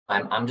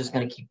I'm just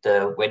going to keep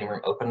the waiting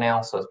room open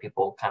now, so as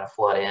people kind of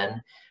flood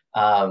in.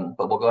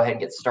 But we'll go ahead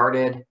and get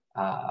started.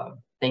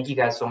 Thank you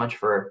guys so much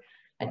for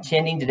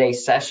attending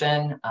today's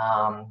session.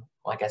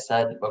 Like I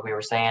said, what we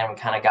were saying, we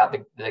kind of got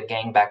the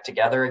gang back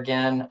together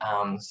again.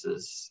 This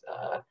is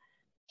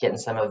getting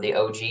some of the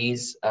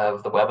OGs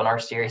of the webinar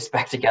series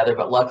back together,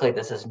 but luckily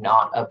this is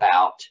not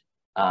about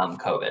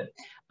COVID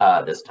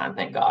this time,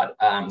 thank God.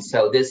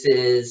 So this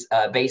is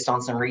based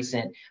on some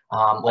recent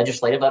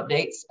legislative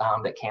updates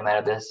that came out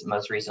of this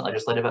most recent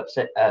legislative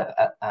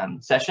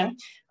session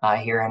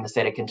here in the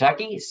state of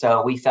Kentucky.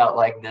 So we felt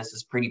like this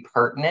is pretty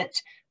pertinent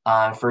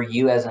for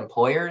you as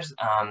employers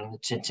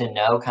to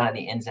know kind of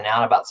the ins and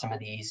outs about some of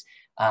these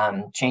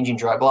changing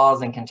drug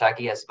laws in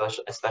Kentucky,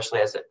 especially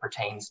as it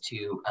pertains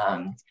to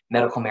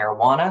medical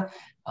marijuana.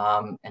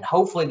 And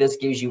hopefully this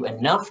gives you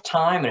enough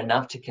time and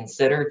enough to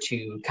consider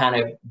to kind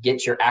of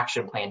get your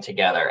action plan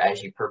together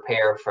as you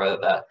prepare for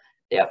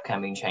the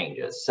upcoming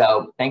changes.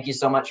 So thank you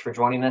so much for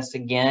joining us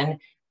again.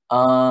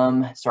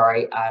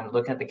 Sorry, I'm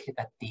looking at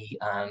the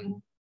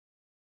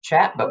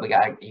chat, but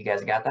you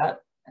guys got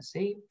that? Let's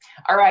see.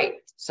 All right,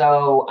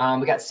 so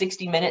we got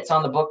 60 minutes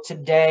on the book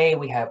today.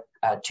 We have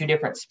two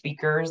different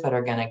speakers that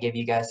are going to give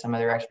you guys some of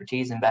their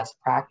expertise and best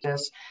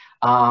practice.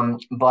 We're going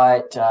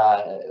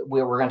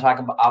to talk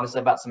about,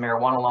 obviously, about some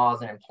marijuana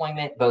laws and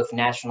employment, both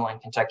national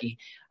and Kentucky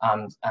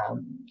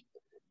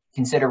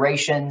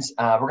considerations.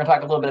 We're going to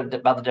talk a little bit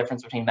about the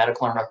difference between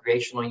medical and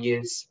recreational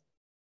use,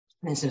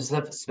 and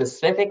some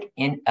specific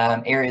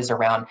areas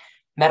around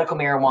medical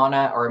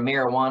marijuana or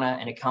marijuana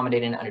and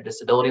accommodating under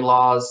disability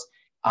laws.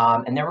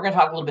 And then we're going to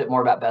talk a little bit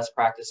more about best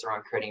practice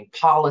around creating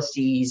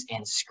policies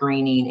and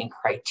screening and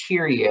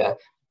criteria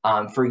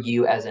for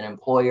you as an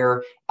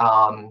employer.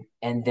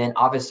 And then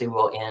obviously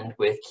we'll end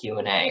with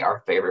Q&A,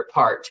 our favorite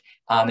part.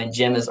 And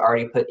Jim has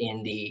already put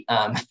in the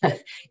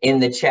in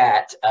the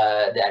chat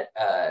that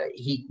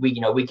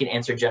we can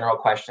answer general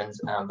questions,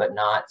 but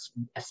not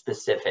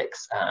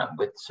specifics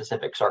with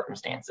specific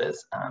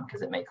circumstances,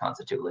 because it may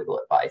constitute legal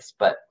advice.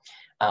 But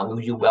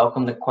we do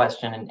welcome the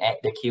question and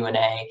the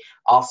Q&A.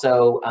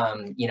 Also,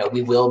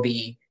 we will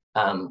be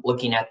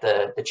looking at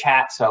the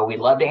chat, so we'd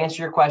love to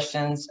answer your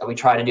questions. We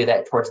try to do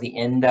that towards the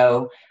end,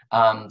 though.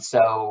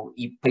 So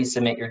please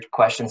submit your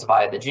questions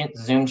via the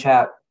Zoom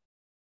chat.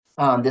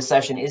 This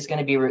session is going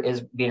to be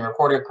being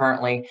recorded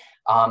currently.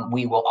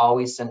 We will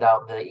always send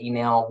out the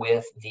email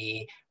with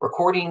the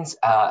recordings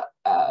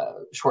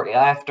shortly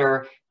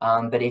after.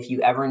 But if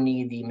you ever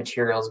need the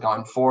materials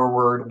going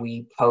forward,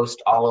 we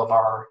post all of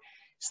our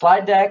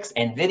slide decks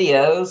and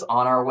videos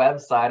on our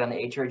website, on the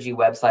HRG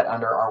website,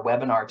 under our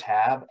webinar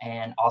tab,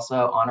 and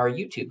also on our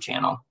YouTube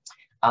channel.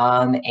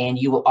 And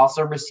you will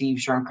also receive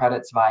SHRM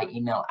credits via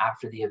email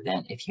after the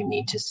event if you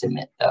need to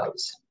submit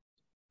those.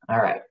 All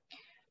right,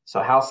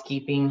 so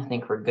housekeeping, I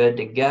think we're good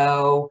to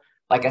go.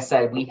 Like I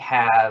said, we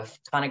have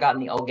kind of gotten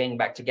the old gang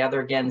back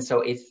together again.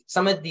 So if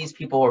some of these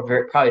people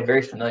are probably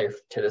very familiar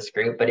to this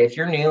group, but if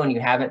you're new and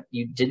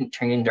you didn't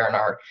tune in during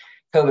our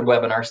COVID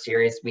webinar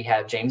series, we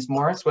have James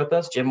Morris with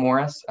us, Jim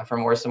Morris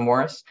from Morris &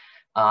 Morris,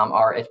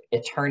 our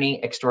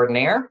attorney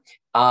extraordinaire,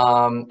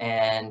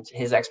 and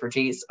his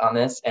expertise on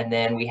this. And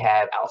then we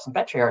have Allison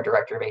Petrie, our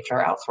director of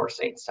HR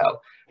outsourcing. So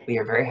we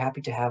are very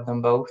happy to have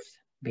them both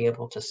be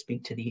able to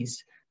speak to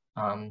these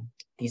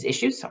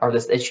issues, or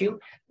this issue.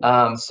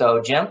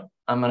 So Jim,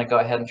 I'm going to go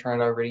ahead and turn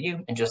it over to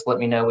you, and just let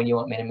me know when you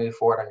want me to move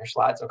forward on your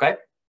slides. Okay.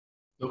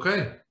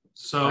 Okay.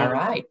 So. All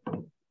right.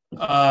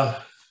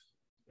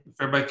 If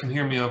everybody can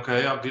hear me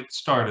okay, I'll get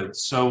started.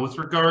 So with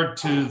regard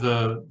to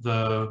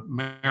the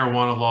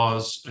marijuana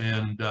laws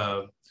and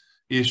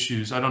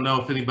issues, I don't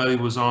know if anybody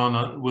was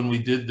on when we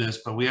did this,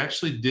 but we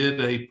actually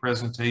did a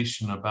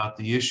presentation about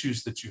the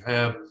issues that you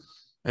have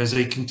as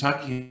a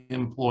Kentucky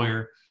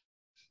employer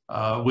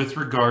with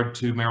regard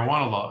to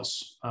marijuana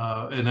laws.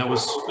 And that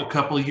was a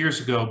couple of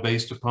years ago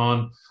based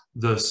upon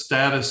the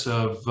status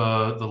of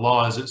the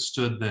law as it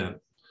stood then.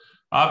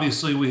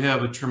 Obviously, we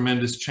have a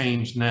tremendous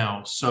change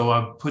now. So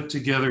I've put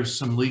together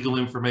some legal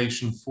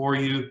information for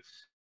you,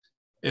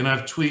 and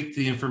I've tweaked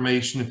the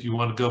information if you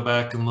want to go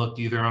back and look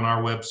either on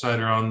our website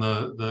or on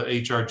the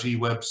HRG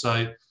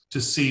website to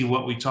see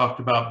what we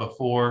talked about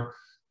before.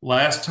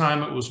 Last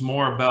time it was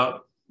more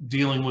about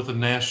dealing with the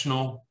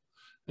national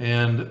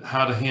and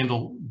how to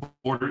handle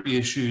border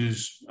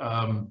issues,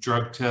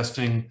 drug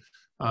testing,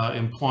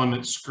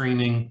 employment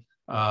screening,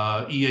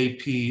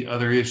 EAP,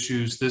 other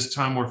issues. This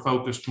time we're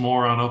focused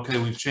more on, okay,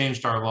 we've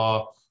changed our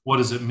law. What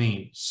does it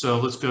mean? So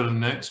let's go to the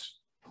next.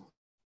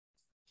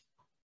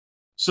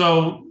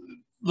 So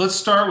let's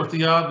start with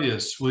the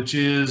obvious, which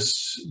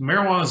is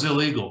marijuana is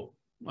illegal.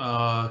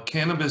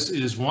 Cannabis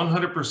is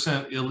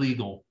 100%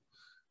 illegal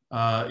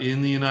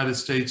in the United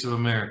States of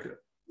America.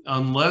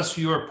 Unless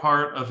you are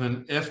part of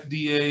an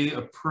FDA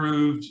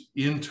approved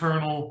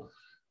internal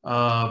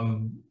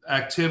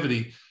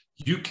activity,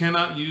 you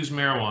cannot use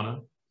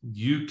marijuana.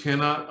 You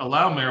cannot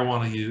allow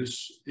marijuana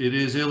use. It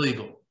is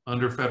illegal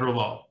under federal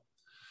law.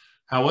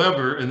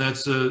 However, and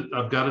that's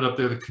I've got it up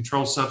there, the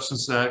Controlled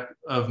Substance Act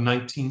of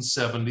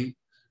 1970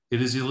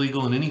 It is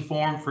illegal in any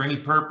form for any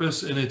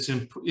purpose. And it's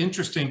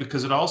interesting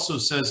because it also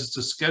says it's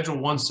a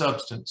Schedule I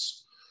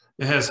substance.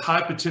 It has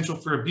high potential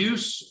for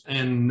abuse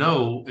and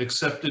no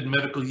accepted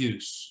medical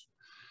use.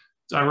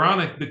 It's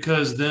ironic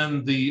because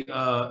then the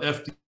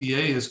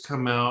FDA has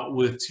come out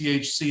with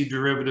THC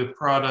derivative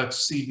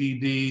products,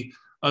 CBD,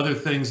 other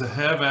things that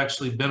have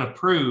actually been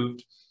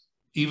approved,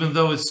 even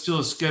though it's still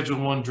a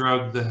Schedule I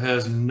drug that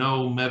has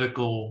no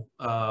medical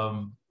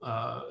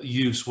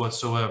use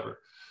whatsoever.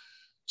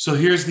 So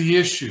here's the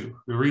issue.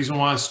 The reason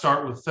why I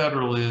start with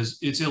federal is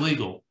it's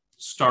illegal.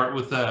 Start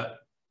with that.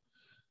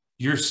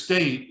 Your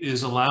state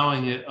is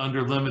allowing it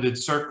under limited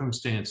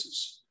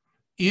circumstances.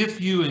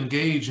 If you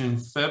engage in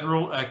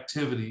federal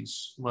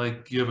activities,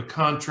 like you have a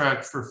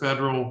contract for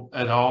federal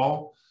at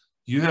all,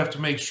 you have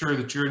to make sure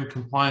that you're in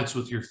compliance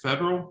with your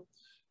federal,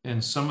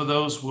 and some of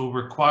those will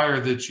require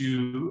that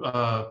you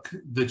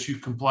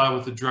comply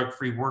with the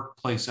Drug-Free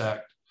Workplace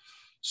Act.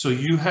 So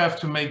you have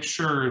to make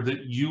sure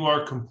that you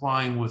are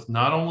complying with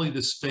not only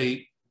the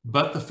state,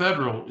 but the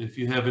federal, if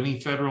you have any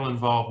federal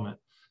involvement.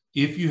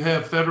 If you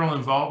have federal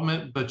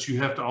involvement, but you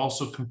have to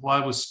also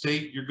comply with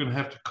state, you're going to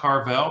have to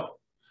carve out.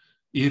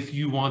 If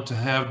you want to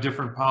have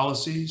different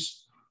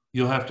policies,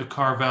 you'll have to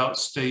carve out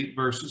state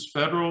versus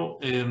federal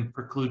and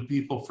preclude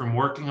people from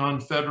working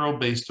on federal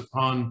based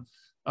upon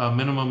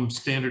minimum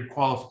standard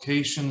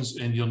qualifications.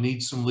 And you'll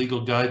need some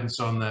legal guidance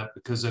on that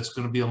because that's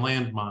going to be a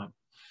landmine.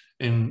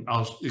 And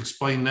I'll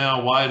explain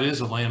now why it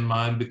is a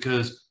landmine,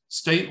 because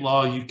state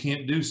law, you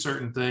can't do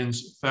certain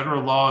things.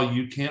 Federal law,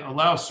 you can't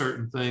allow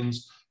certain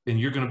things, and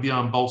you're going to be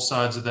on both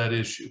sides of that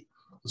issue.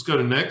 Let's go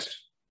to next.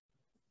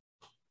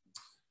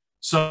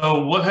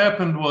 So what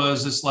happened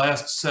was this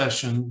last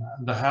session,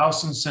 the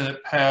House and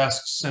Senate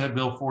passed Senate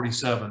Bill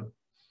 47.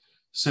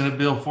 Senate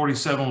Bill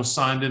 47 was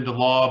signed into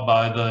law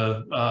by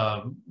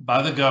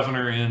the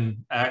governor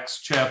in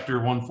Acts chapter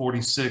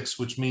 146,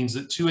 which means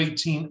that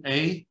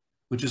 218A,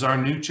 which is our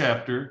new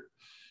chapter,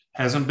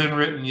 hasn't been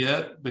written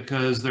yet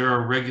because there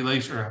are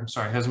regulations, or I'm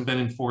sorry, hasn't been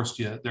enforced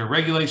yet. There are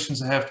regulations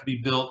that have to be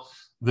built.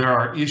 There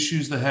are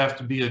issues that have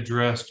to be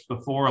addressed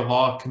before a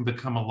law can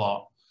become a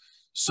law.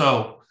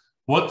 So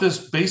what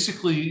this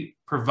basically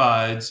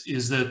provides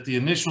is that the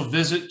initial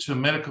visit to a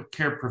medical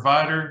care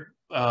provider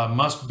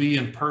must be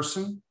in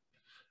person.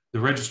 The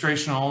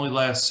registration will only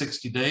last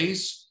 60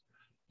 days.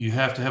 You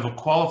have to have a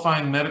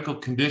qualifying medical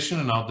condition,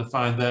 and I'll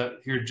define that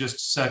here in just a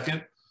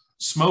second.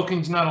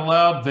 Smoking's not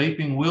allowed.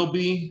 Vaping will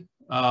be.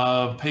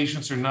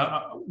 Patients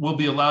will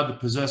be allowed to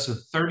possess a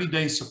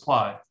 30-day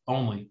supply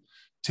only,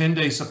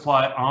 10-day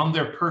supply on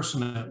their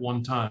person at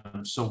one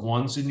time. So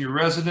one's in your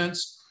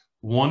residence,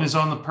 one is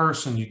on the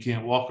person. You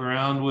can't walk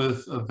around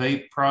with a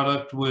vape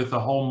product with a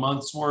whole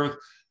month's worth.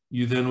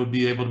 You then would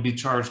be able to be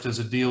charged as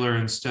a dealer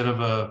instead of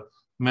a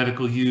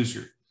medical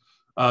user.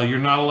 You're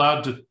not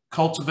allowed to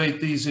cultivate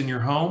these in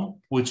your home,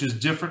 which is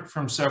different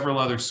from several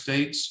other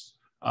states.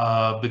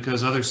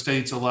 Because other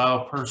states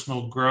allow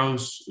personal growing,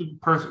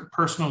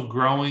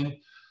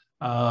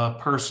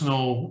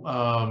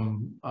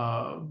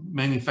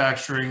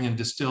 manufacturing and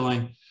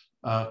distilling.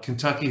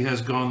 Kentucky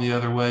has gone the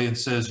other way and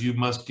says you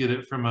must get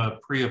it from a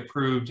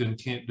pre-approved and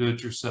can't do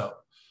it yourself.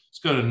 Let's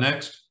go to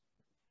next.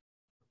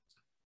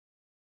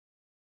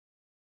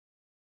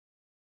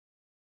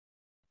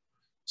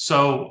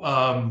 So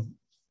I'm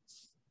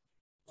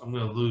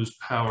going to lose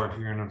power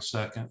here in a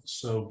second.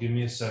 So give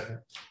me a second.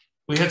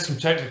 We had some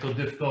technical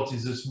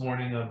difficulties this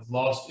morning. I've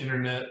lost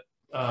internet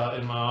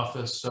in my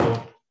office,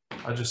 so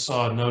I just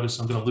saw a notice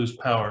I'm going to lose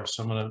power.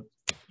 So I'm going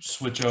to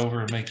switch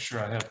over and make sure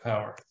I have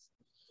power.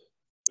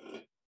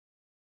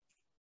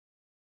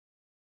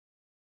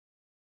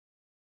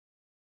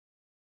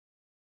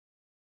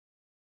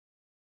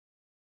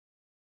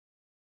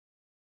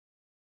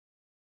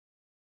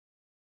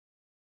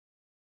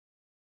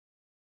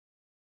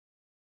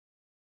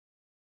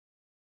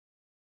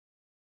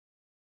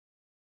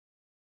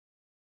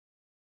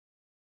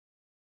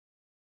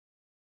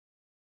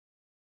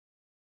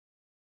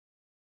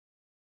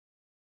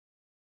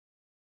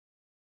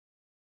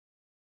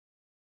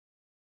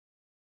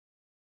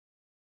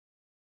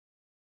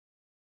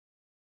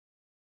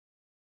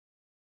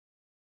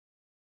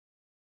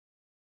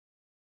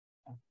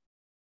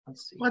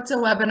 Let's see. What's a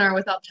webinar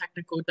without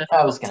technical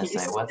difficulties? I was going to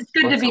say, it's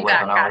good to be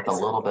back, guys. With a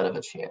little bit of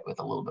a chat, with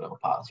a little bit of a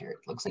pause here. It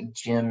looks like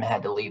Jim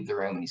had to leave the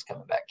room and he's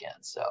coming back in.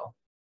 So,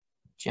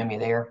 Jim, you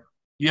there?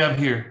 Yeah, I'm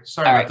here.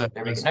 Sorry about that.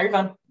 There we go. No, you're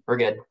fine. We're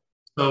good.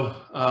 So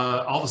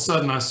all of a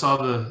sudden I saw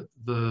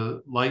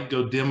the light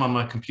go dim on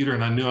my computer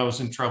and I knew I was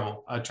in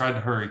trouble. I tried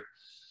to hurry.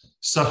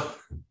 So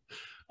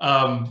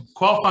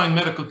qualifying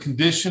medical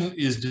condition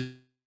is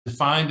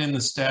defined in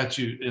the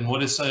statute, and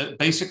what is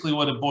basically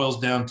what it boils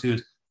down to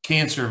is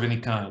cancer of any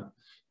kind,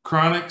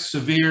 chronic,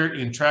 severe,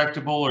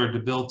 intractable, or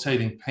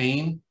debilitating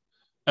pain,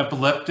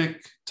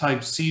 epileptic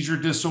type seizure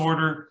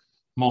disorder,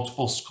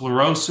 multiple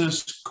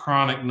sclerosis,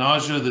 chronic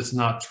nausea that's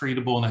not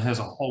treatable, and it has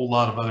a whole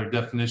lot of other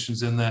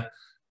definitions in that,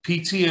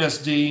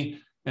 PTSD,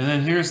 and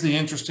then here's the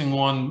interesting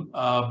one,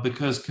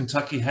 because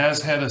Kentucky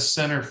has had a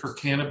center for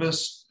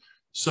cannabis,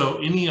 So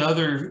any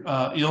other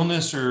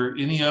illness or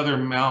any other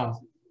malady,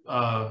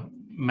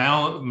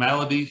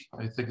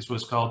 I think is what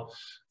it's called,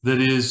 that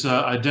is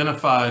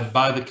identified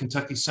by the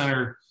Kentucky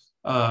Center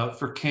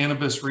for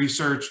Cannabis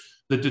Research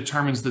that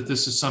determines that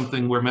this is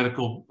something where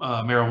medical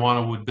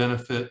marijuana would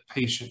benefit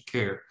patient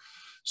care.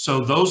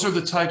 So those are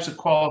the types of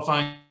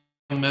qualifying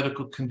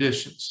medical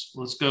conditions.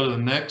 Let's go to the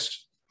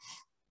next.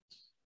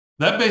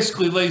 That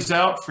basically lays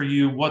out for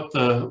you what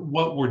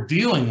we're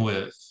dealing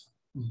with,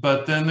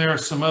 but then there are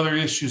some other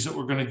issues that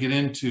we're going to get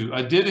into.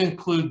 I did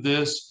include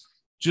this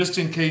just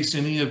in case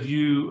any of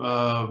you,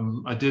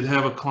 I did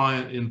have a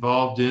client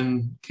involved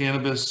in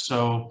cannabis,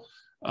 so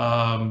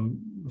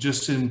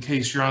just in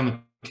case you're on the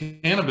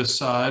cannabis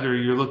side or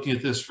you're looking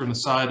at this from the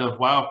side of,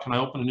 wow, can I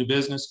open a new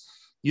business?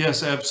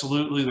 Yes,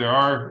 absolutely. There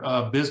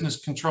are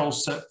business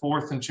controls set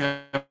forth in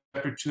Chapter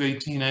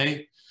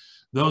 218A.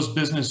 Those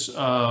business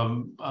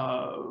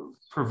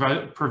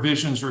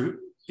provisions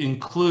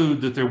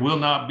include that there will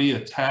not be a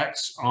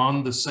tax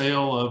on the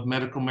sale of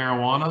medical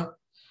marijuana.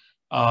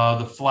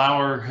 The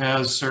flower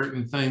has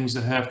certain things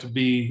that have to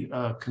be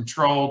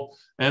controlled.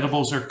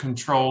 Edibles are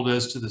controlled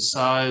as to the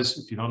size.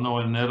 If you don't know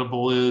what an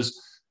edible is,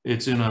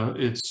 it's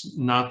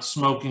not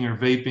smoking or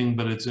vaping,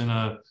 but it's in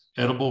a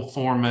edible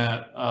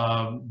format.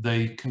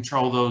 They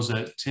control those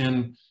at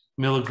 10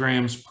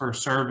 milligrams per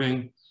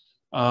serving.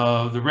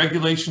 The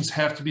regulations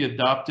have to be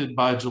adopted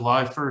by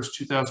July 1st,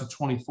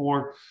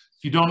 2024.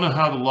 If you don't know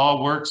how the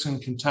law works in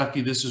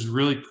Kentucky, this is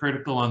really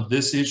critical on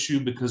this issue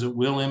because it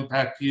will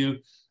impact you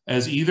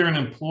as either an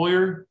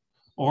employer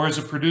or as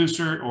a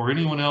producer or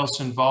anyone else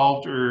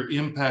involved or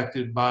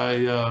impacted by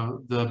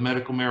the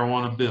medical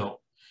marijuana bill.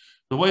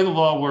 The way the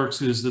law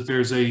works is that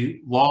there's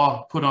a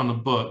law put on the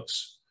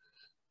books.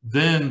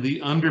 Then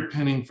the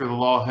underpinning for the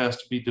law has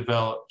to be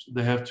developed.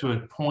 They have to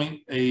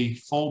appoint a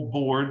full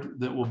board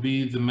that will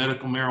be the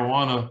medical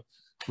marijuana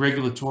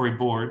regulatory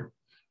board.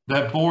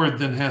 That board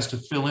then has to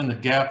fill in the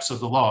gaps of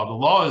the law. The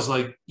law is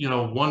like, you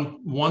know,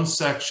 one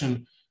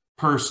section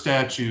per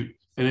statute,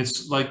 and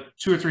it's like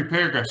 2 or 3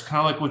 paragraphs, kind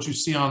of like what you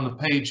see on the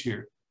page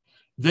here.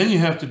 Then you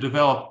have to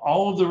develop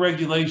all of the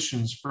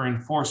regulations for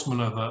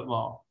enforcement of that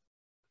law.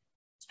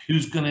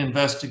 Who's going to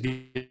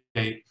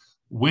investigate?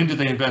 When do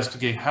they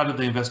investigate? How do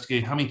they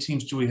investigate? How many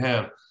teams do we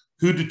have?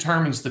 Who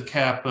determines the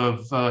cap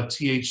of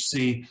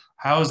THC?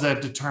 How is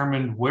that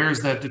determined? Where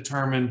is that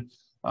determined?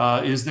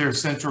 Is there a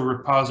central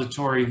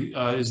repository?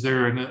 Is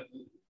there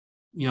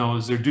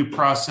due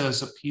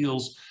process,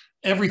 appeals,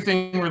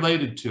 everything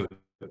related to it?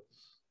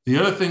 The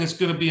other thing that's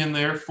going to be in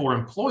there for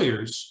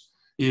employers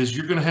is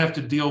you're going to have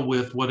to deal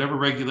with whatever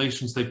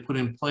regulations they put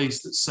in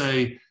place that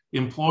say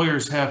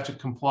employers have to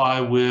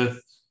comply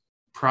with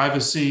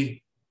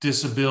privacy,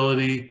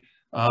 disability,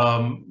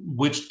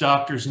 which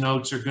doctor's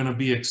notes are going to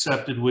be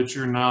accepted, which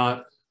are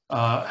not,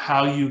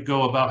 how you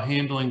go about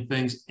handling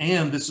things.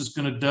 And this is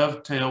going to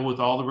dovetail with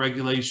all the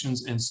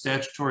regulations and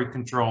statutory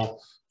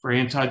control for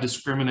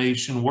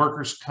anti-discrimination,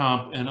 workers'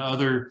 comp, and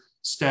other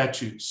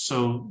statutes.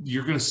 So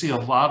you're going to see a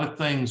lot of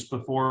things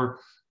before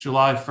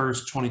July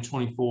 1st,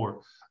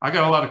 2024. I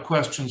got a lot of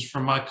questions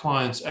from my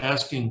clients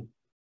asking,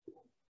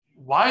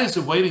 why is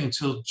it waiting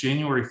until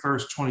January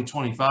 1st,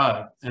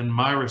 2025? And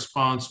my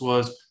response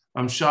was,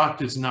 I'm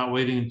shocked it's not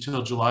waiting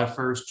until July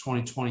 1st,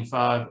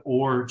 2025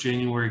 or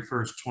January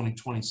 1st,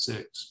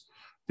 2026,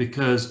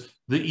 because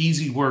the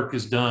easy work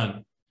is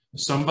done.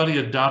 Somebody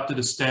adopted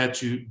a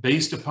statute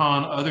based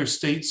upon other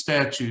state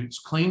statutes,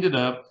 cleaned it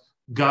up,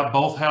 got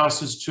both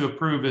houses to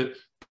approve it,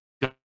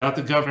 got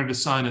the governor to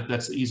sign it.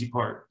 That's the easy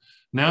part.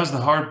 Now's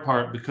the hard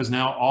part, because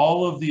now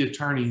all of the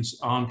attorneys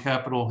on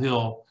Capitol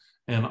Hill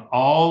and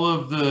all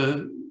of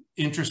the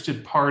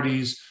interested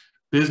parties,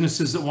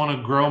 businesses that want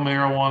to grow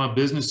marijuana,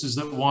 businesses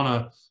that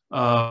want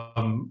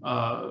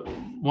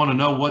to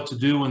know what to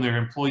do when their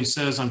employee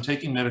says, I'm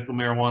taking medical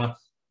marijuana,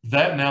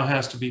 that now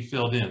has to be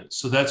filled in.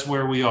 So that's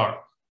where we are.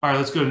 All right,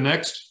 let's go to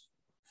next.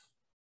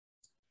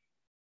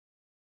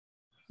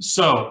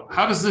 So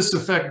how does this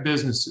affect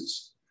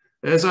businesses?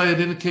 As I had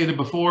indicated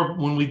before,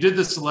 when we did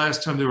this the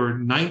last time, there were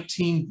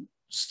 19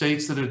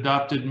 states that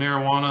adopted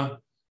marijuana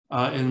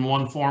in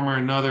one form or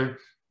another.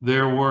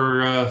 There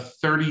were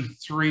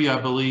 33,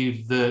 I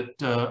believe, that,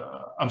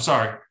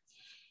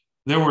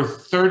 there were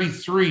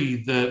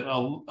 33 that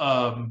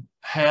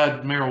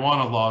had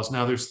marijuana laws.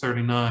 Now there's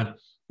 39.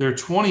 There are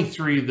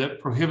 23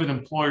 that prohibit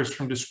employers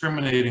from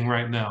discriminating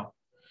right now.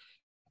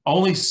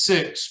 Only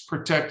 6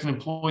 protect an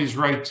employee's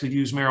right to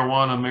use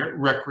marijuana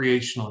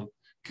recreationally.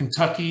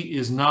 Kentucky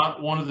is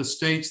not one of the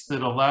states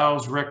that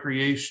allows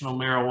recreational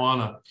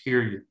marijuana,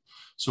 period.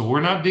 So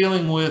we're not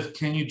dealing with,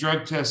 can you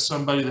drug test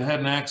somebody that had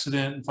an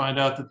accident and find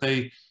out that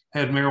they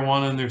had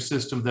marijuana in their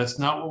system? That's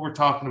not what we're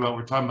talking about.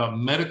 We're talking about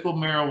medical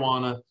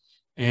marijuana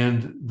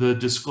and the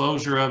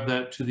disclosure of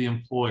that to the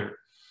employer.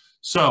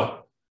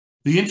 So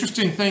the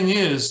interesting thing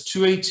is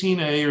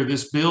 218A, or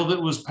this bill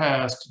that was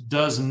passed,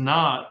 does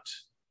not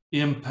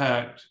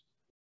impact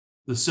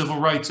the Civil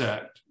Rights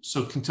Act.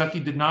 So Kentucky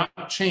did not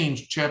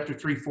change Chapter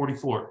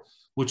 344,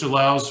 which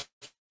allows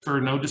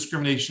for no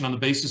discrimination on the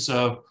basis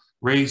of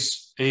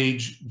race,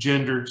 age,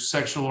 gender,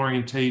 sexual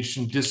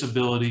orientation,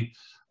 disability,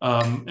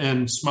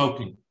 and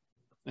smoking,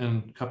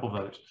 and a couple of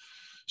others.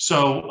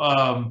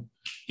 So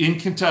in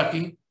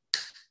Kentucky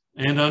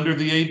and under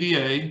the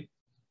ADA,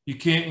 you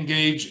can't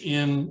engage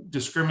in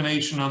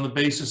discrimination on the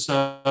basis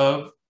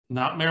of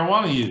not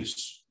marijuana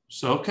use.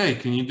 So, okay,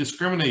 can you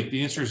discriminate?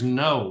 The answer is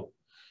no,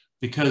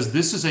 because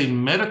this is a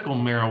medical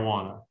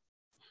marijuana,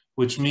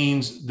 which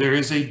means there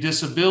is a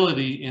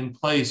disability in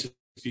place.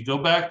 If you go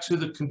back to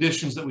the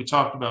conditions that we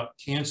talked about,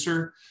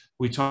 cancer,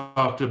 we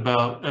talked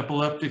about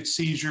epileptic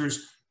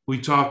seizures, we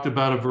talked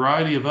about a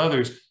variety of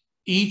others.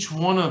 Each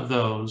one of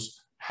those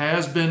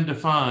has been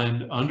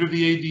defined under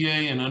the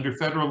ADA and under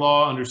federal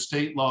law, under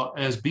state law,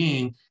 as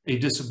being a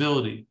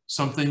disability,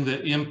 something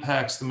that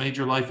impacts the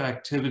major life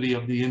activity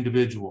of the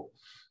individual.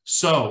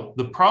 So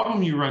the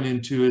problem you run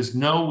into is,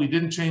 no, we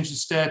didn't change the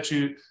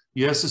statute.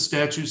 Yes, the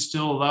statute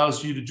still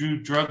allows you to do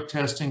drug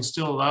testing,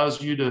 still allows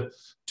you to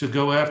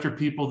go after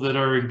people that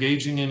are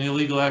engaging in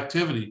illegal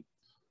activity,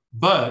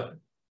 but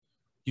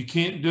you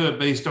can't do it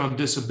based on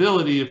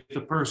disability if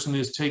the person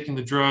is taking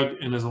the drug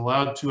and is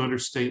allowed to under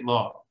state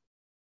law.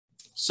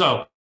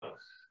 So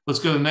let's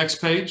go to the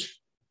next page.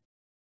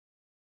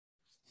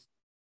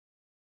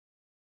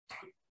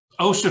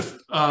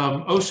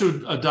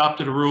 OSHA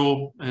adopted a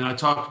rule, and I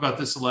talked about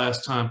this the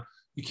last time.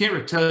 You can't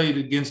retaliate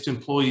against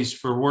employees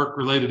for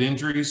work-related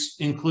injuries,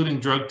 including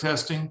drug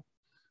testing.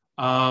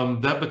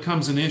 That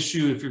becomes an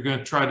issue if you're going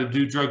to try to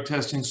do drug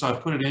testing, so I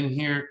put it in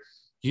here.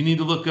 You need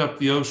to look up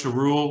the OSHA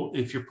rule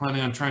if you're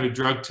planning on trying to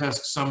drug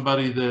test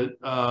somebody that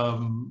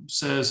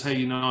says, hey,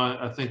 you know,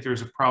 I think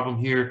there's a problem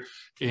here,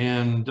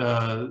 and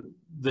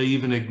they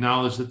even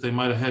acknowledge that they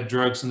might have had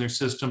drugs in their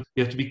system.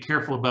 You have to be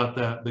careful about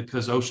that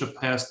because OSHA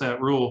passed that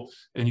rule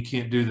and you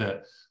can't do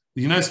that.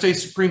 The United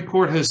States Supreme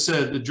Court has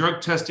said that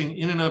drug testing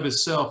in and of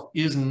itself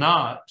is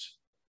not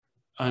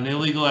an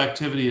illegal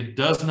activity. It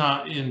does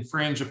not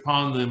infringe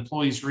upon the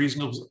employee's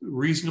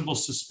reasonable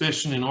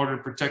suspicion in order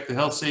to protect the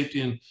health,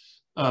 safety, and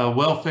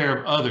welfare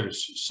of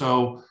others.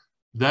 So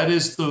that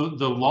is the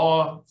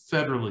law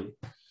federally.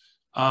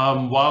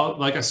 While,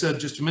 like I said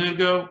just a minute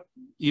ago,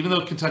 even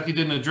though Kentucky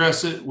didn't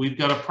address it, we've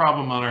got a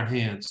problem on our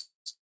hands.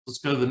 Let's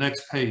go to the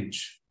next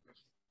page.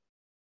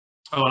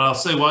 Oh, and I'll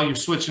say while you're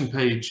switching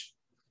page,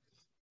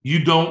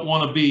 you don't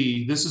want to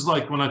be, this is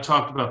like when I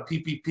talked about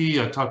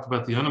PPP, I talked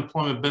about the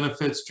unemployment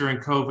benefits during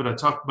COVID, I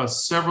talked about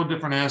several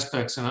different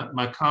aspects, and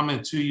my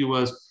comment to you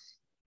was,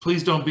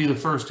 please don't be the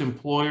first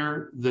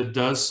employer that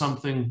does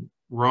something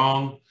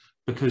wrong,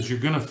 because you're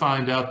going to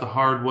find out the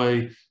hard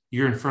way.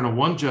 You're in front of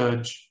one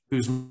judge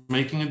who's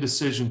making a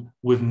decision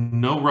with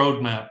no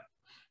roadmap,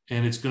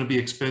 and it's going to be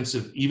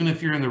expensive. Even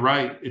if you're in the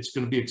right, it's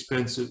going to be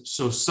expensive.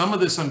 So some of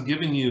this I'm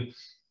giving you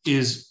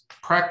is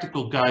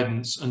practical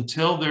guidance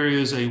until there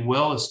is a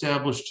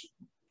well-established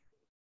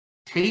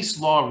case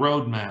law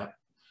roadmap.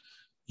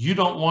 You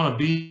don't want to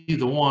be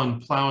the one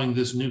plowing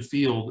this new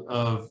field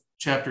of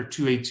Chapter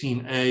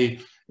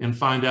 218A and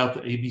find out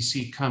the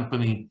ABC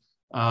company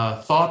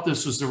thought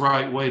this was the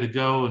right way to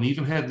go, and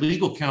even had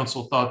legal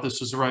counsel thought this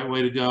was the right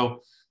way to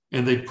go,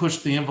 and they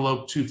pushed the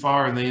envelope too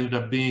far and they ended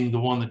up being the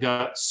one that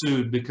got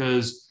sued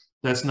because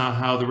that's not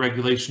how the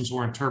regulations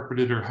were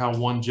interpreted or how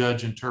one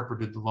judge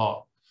interpreted the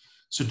law.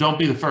 So don't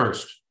be the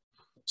first.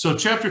 So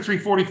Chapter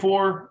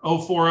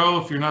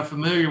 344-040, if you're not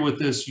familiar with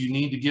this, you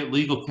need to get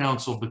legal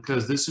counsel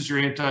because this is your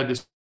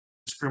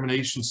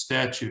anti-discrimination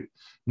statute.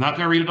 I'm not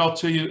going to read it all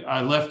to you.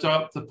 I left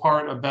out the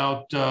part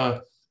about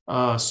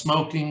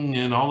smoking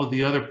and all of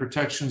the other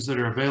protections that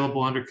are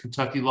available under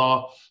Kentucky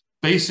law.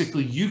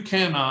 Basically, you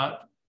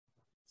cannot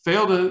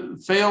fail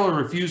or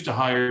refuse to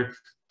hire,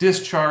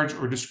 discharge,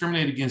 or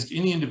discriminate against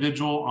any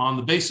individual on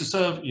the basis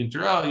of,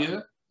 inter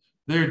alia,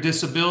 their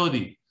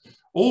disability,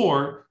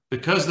 or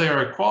because they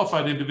are a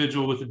qualified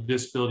individual with a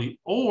disability,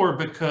 or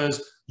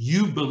because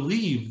you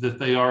believe that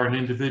they are an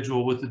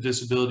individual with a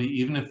disability,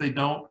 even if they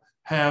don't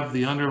have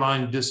the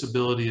underlying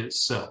disability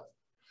itself.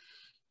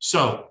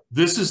 So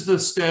this is the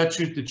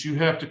statute that you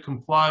have to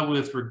comply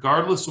with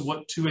regardless of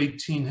what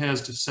 218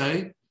 has to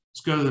say.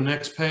 Let's go to the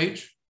next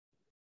page.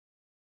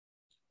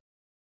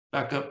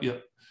 Back up,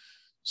 yep.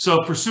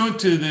 So pursuant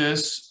to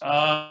this,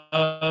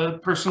 a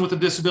person with a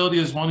disability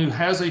is one who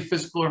has a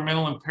physical or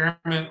mental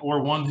impairment,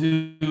 or one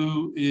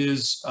who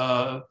is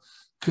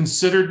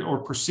considered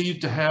or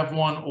perceived to have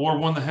one, or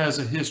one that has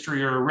a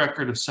history or a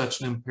record of such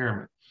an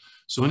impairment.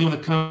 So anyone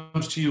that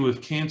comes to you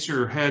with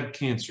cancer or had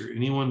cancer,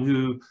 anyone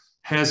who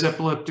has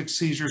epileptic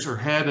seizures or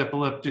had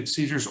epileptic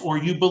seizures, or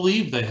you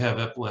believe they have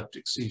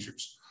epileptic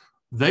seizures,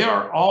 they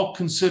are all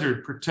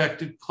considered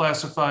protected,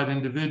 classified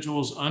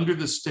individuals under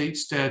the state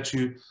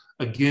statute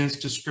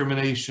against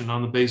discrimination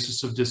on the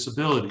basis of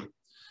disability.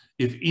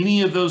 If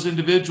any of those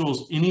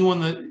individuals, anyone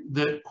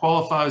that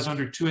qualifies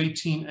under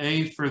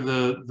 218A for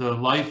the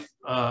life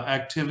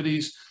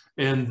activities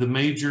and the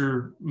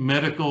major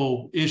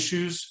medical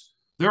issues,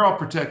 they're all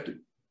protected.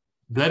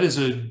 That is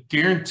a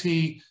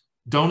guarantee.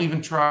 Don't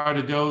even try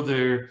to go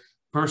there.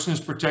 Person is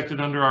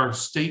protected under our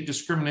state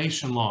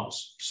discrimination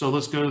laws. So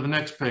let's go to the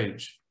next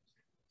page.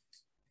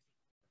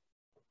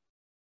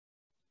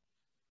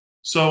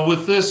 So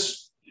with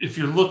this, if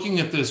you're looking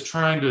at this,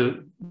 trying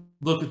to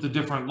look at the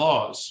different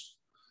laws,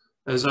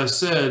 as I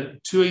said,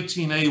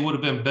 218A would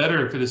have been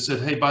better if it had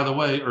said, hey, by the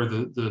way, or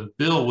the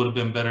bill would have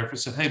been better if it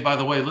said, hey, by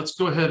the way, let's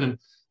go ahead and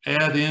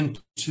add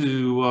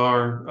into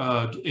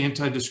our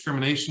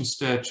anti-discrimination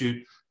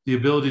statute the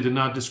ability to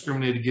not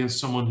discriminate against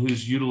someone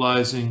who's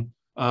utilizing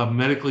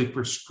medically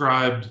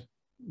prescribed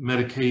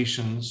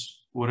medications,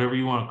 whatever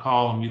you want to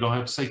call them. You don't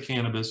have to say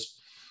cannabis.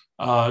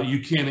 You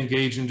can't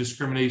engage in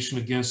discrimination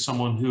against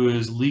someone who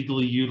is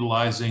legally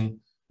utilizing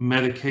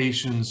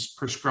medications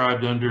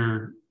prescribed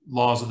under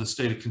laws of the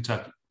state of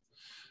Kentucky.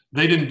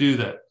 They didn't do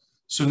that.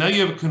 So now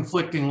you have a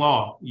conflicting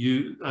law.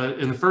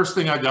 And the first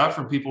thing I got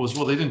from people was,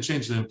 well, they didn't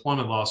change the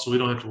employment law, so we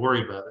don't have to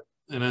worry about it.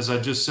 And as I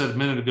just said a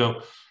minute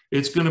ago,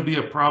 it's going to be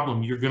a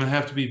problem. You're going to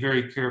have to be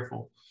very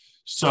careful.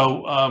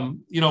 So,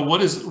 you know,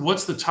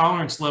 what's the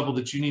tolerance level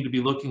that you need to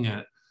be looking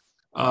at?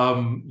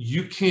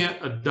 You can't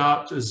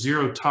adopt a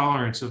zero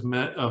tolerance of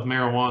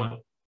marijuana.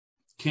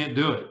 Can't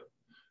do it.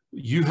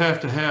 You have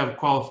to have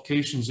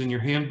qualifications in your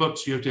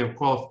handbooks. You have to have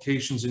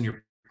qualifications in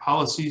your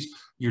policies,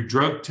 your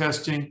drug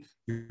testing,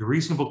 your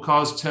reasonable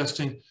cause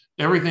testing.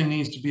 Everything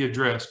needs to be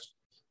addressed.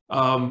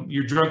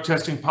 Your drug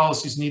testing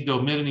policies need to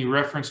omit any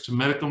reference to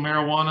medical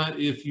marijuana.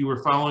 If you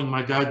were following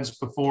my guidance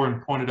before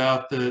and pointed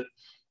out that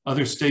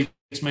other states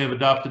may have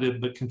adopted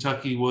it, but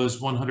Kentucky was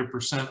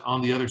 100%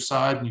 on the other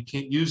side and you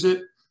can't use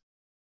it,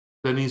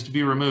 that needs to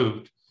be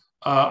removed.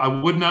 I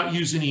would not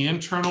use any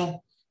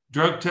internal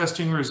drug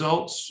testing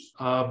results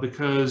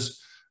because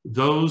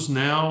those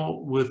now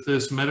with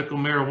this medical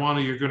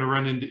marijuana, you're going to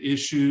run into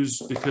issues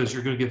because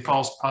you're going to get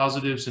false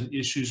positives and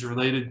issues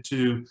related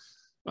to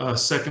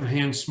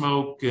secondhand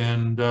smoke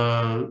and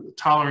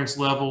tolerance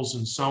levels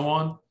and so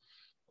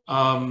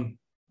on.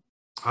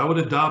 I would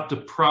adopt a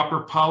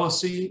proper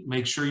policy,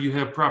 make sure you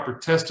have proper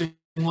testing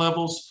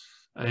levels,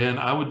 and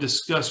I would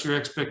discuss your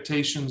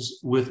expectations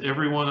with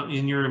everyone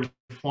in your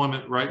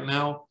employment right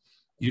now.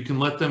 You can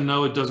let them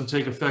know it doesn't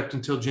take effect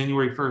until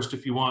January 1st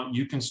if you want.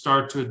 You can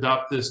start to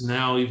adopt this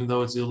now, even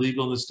though it's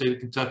illegal in the state of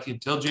Kentucky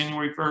until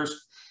January 1st,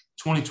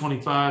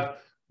 2025.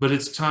 But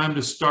it's time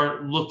to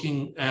start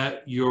looking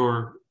at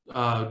your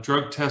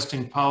drug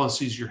testing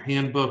policies, your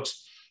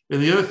handbooks. And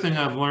the other thing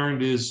I've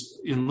learned is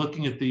in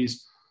looking at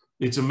these,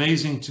 it's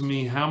amazing to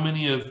me how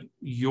many of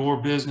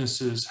your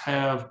businesses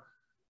have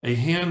a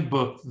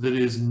handbook that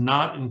is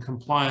not in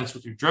compliance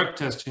with your drug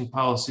testing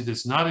policy,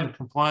 that's not in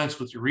compliance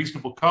with your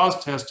reasonable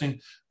cause testing,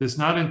 that's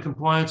not in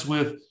compliance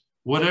with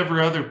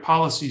whatever other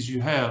policies you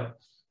have,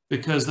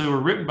 because they were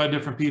written by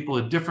different people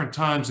at different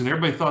times and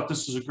everybody thought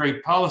this was a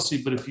great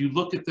policy. But if you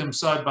look at them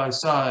side by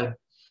side,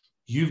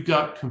 you've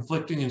got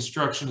conflicting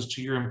instructions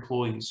to your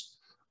employees.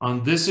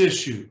 On this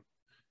issue,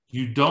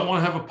 you don't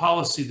want to have a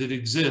policy that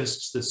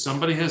exists that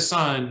somebody has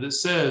signed that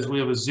says we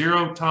have a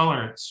zero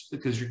tolerance,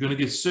 because you're going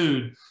to get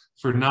sued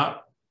for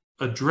not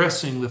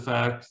addressing the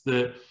fact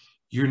that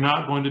you're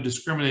not going to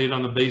discriminate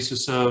on the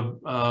basis of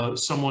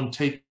someone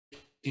taking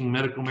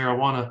medical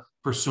marijuana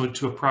pursuant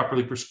to a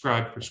properly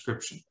prescribed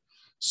prescription.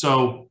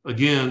 So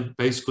again,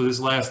 basically this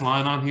last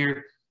line on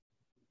here,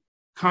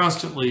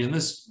 constantly, and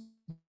this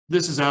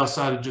is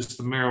outside of just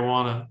the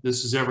marijuana,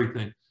 this is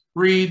everything.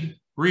 Read,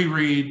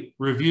 reread,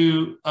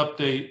 review,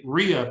 update,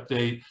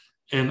 re-update,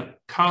 and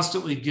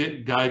constantly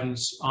get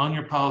guidance on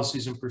your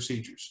policies and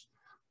procedures.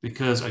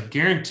 Because I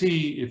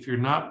guarantee if you're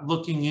not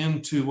looking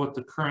into what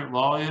the current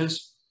law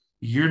is,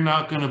 you're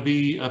not going to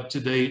be up to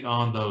date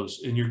on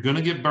those. And you're going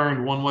to get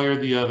burned one way or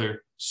the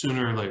other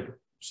sooner or later.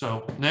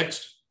 So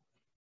next.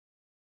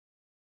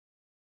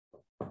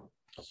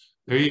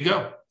 There you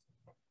go.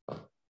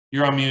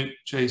 You're on mute,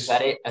 Chase. Is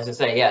that it? As I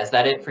say, yeah. Is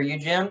that it for you,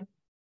 Jim?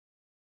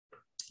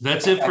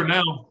 That's it for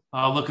now.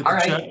 I'll look at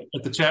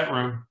the chat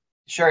room.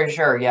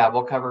 Sure. Yeah,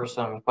 we'll cover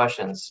some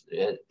questions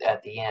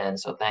at the end.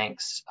 So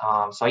thanks.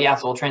 So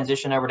we'll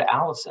transition over to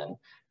Allison.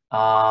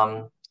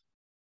 And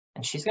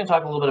she's going to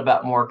talk a little bit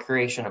about more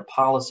creation of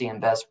policy and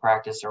best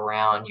practice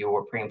around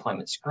your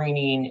pre-employment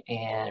screening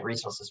and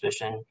reasonable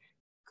suspicion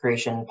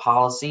creation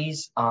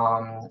policies.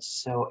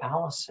 So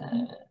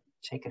Allison,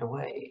 take it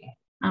away.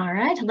 All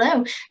right,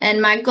 hello.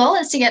 And my goal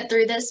is to get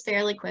through this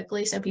fairly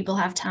quickly so people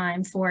have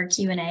time for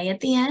Q&A at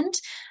the end.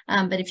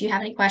 But if you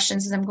have any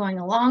questions as I'm going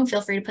along,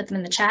 feel free to put them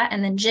in the chat.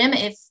 And then Jim,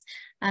 if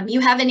you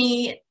have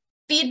any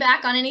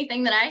feedback on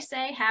anything that I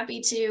say,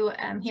 happy to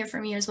hear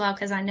from you as well,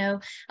 because I know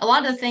a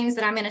lot of the things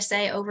that I'm going to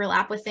say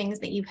overlap with things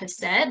that you have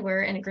said.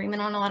 We're in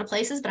agreement on a lot of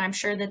places, but I'm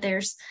sure that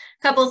there's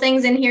a couple of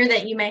things in here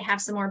that you may have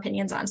some more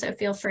opinions on, so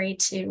feel free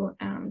to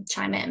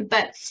chime in.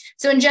 But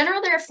so in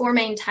general, there are four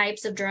main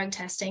types of drug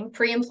testing: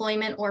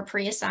 pre-employment or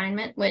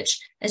pre-assignment, which,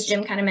 as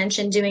Jim kind of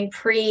mentioned, doing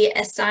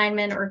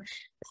pre-assignment or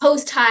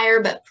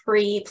post-hire but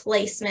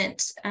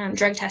pre-placement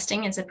drug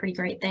testing is a pretty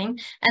great thing.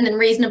 And then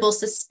reasonable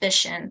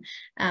suspicion,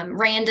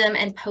 random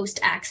and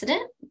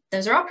post-accident.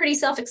 Those are all pretty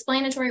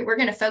self-explanatory. We're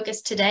going to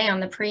focus today on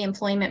the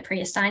pre-employment,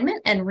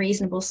 pre-assignment, and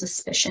reasonable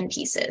suspicion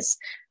pieces.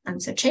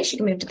 So Chase, you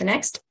can move to the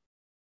next.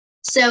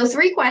 So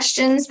 3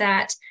 questions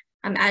that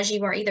as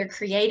you are either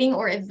creating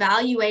or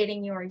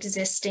evaluating your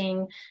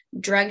existing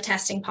drug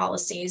testing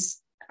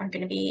policies are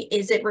going to be,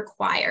 is it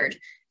required?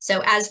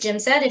 So as Jim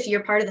said, if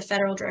you're part of the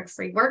Federal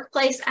Drug-Free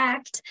Workplace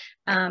Act,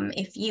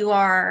 if you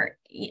are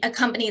a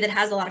company that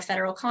has a lot of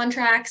federal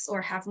contracts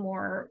or have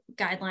more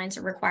guidelines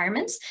or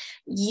requirements,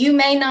 you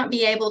may not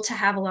be able to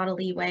have a lot of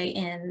leeway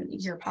in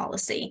your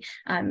policy.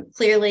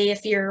 Clearly,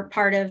 if you're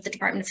part of the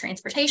Department of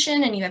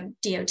Transportation and you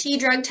have DOT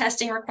drug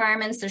testing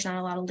requirements, there's not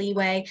a lot of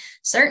leeway.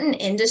 Certain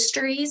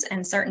industries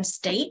and certain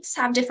states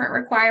have different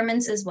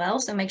requirements as well.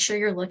 So make sure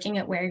you're looking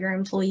at where your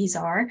employees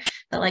are.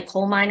 But like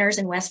coal miners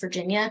in West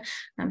Virginia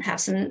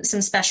have some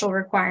special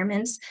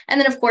requirements.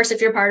 And then of course,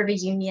 if you're part of a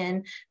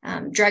union,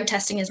 drug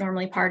testing is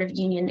normally part of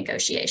union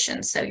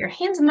negotiations. So your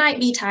hands might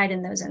be tied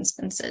in those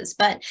instances.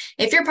 But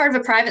if you're part of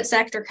a private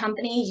sector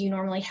company, you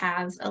normally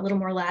have a little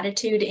more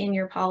latitude in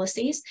your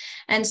policies.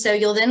 And so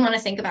you'll then want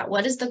to think about,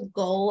 what is the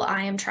goal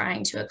I am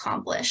trying to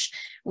accomplish?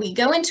 We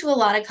go into a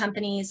lot of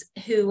companies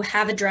who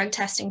have a drug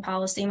testing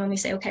policy, and when we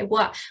say, okay,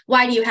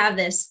 why do you have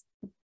this?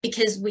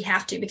 Because we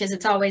have to, because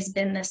it's always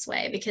been this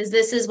way, because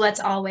this is what's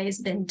always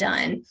been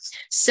done.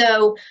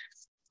 So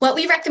what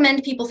we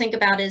recommend people think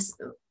about is,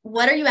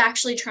 what are you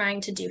actually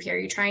trying to do here? Are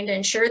you trying to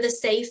ensure the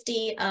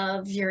safety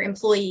of your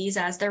employees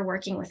as they're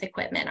working with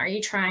equipment? Are you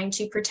trying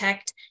to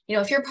protect,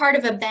 if you're part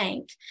of a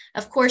bank,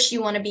 of course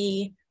you want to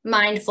be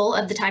mindful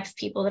of the type of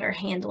people that are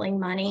handling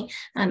money,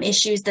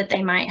 issues that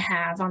they might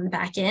have on the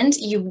back end.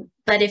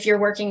 But if you're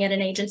working at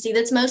an agency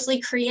that's mostly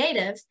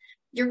creative,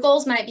 your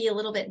goals might be a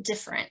little bit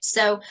different.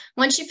 So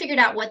once you figured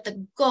out what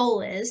the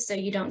goal is, so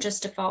you don't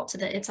just default to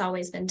the, it's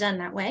always been done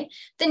that way,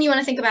 then you want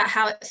to think about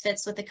how it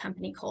fits with the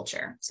company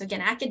culture. So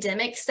again,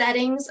 academic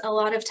settings, a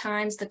lot of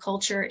times the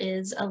culture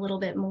is a little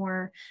bit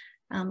more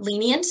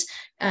lenient.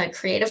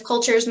 Creative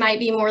cultures might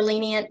be more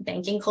lenient.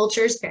 Banking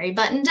cultures, very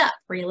buttoned up.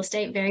 Real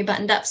estate, very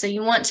buttoned up. So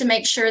you want to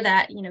make sure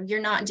that,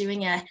 you're not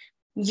doing a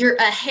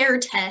hair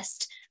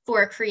test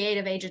for a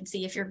creative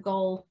agency if your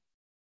goal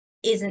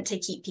isn't to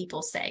keep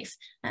people safe.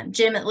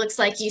 Jim, it looks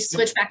like you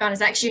switched back on.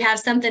 Is actually you have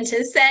something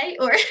to say,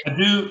 or? I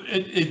do.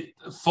 It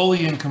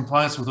fully in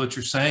compliance with what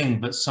you're saying,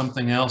 but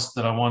something else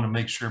that I want to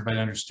make sure everybody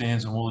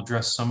understands, and we'll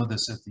address some of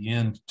this at the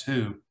end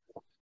too.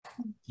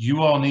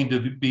 You all need to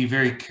be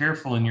very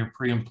careful in your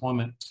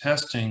pre-employment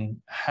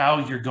testing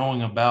how you're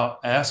going about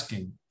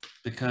asking,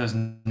 because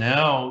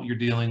now you're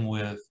dealing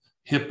with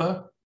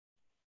HIPAA,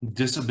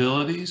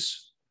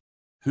 disabilities.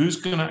 Who's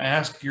going to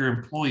ask your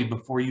employee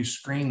before you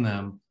screen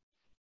them,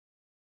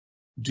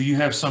 do you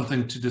have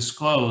something to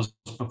disclose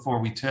before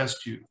we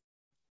test you?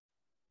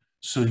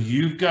 So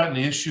you've got an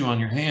issue on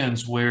your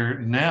hands where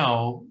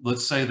now,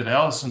 let's say that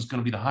Allison's going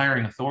to be the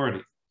hiring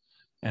authority,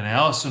 and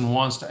Allison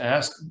wants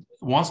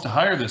to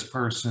hire this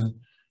person,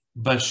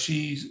 but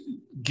she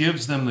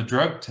gives them the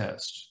drug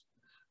test.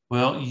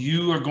 Well,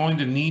 you are going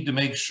to need to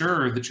make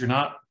sure that you're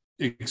not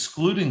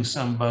excluding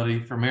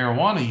somebody for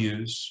marijuana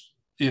use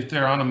if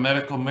they're on a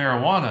medical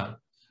marijuana.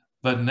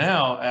 But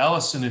now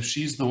Allison, if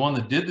she's the one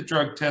that did the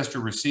drug test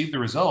or received the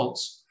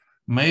results,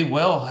 may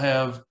well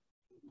have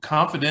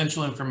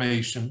confidential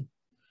information,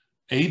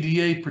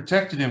 ADA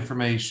protected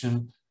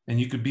information, and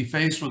you could be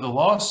faced with a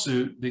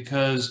lawsuit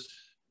because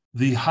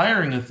the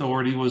hiring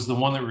authority was the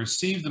one that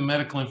received the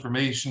medical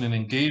information and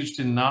engaged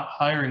in not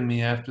hiring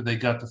me after they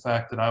got the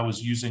fact that I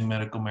was using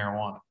medical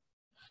marijuana.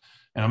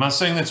 And I'm not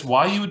saying that's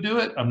why you would do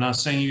it. I'm not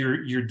saying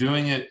you're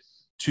doing it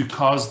to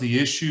cause the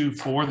issue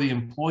for the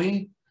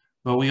employee.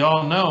 But we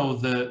all know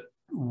that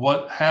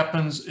what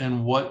happens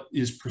and what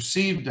is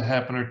perceived to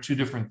happen are two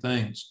different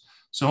things.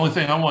 So the only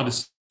thing I wanted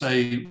to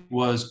say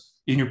was,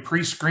 in your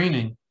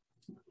pre-screening,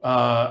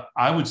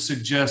 I would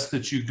suggest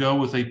that you go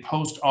with a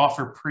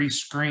post-offer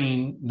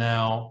pre-screen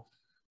now.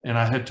 And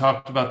I had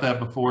talked about that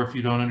before. If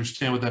you don't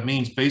understand what that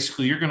means,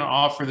 basically you're going to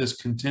offer this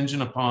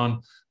contingent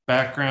upon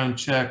background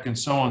check and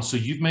so on. So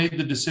you've made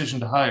the decision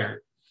to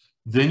hire.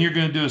 Then you're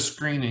going to do a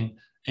screening.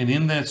 And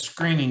in that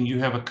screening, you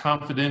have a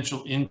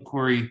confidential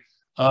inquiry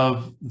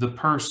of the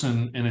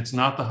person, and it's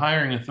not the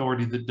hiring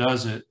authority that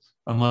does it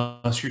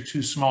unless you're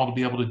too small to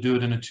be able to do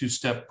it in a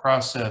two-step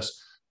process.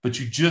 But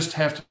you just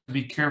have to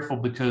be careful,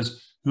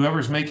 because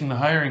whoever's making the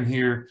hiring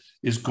here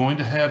is going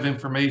to have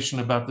information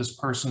about this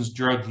person's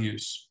drug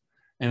use,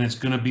 and it's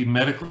going to be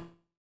medically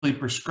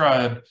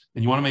prescribed,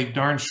 and you want to make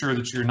darn sure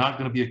that you're not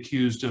going to be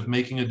accused of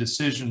making a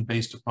decision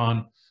based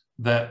upon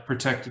that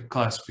protected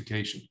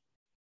classification.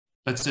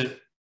 That's it.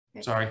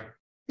 Sorry.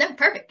 No,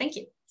 perfect. Thank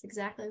you. That's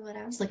exactly what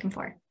I was looking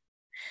for.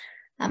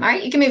 All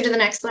right, you can move to the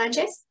next slide,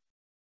 Chase.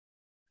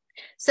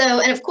 So,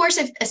 and of course,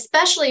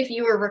 especially if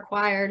you were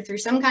required through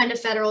some kind of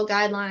federal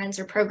guidelines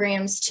or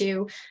programs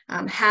to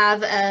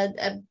have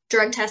a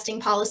drug testing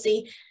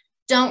policy,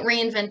 don't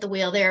reinvent the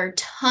wheel. There are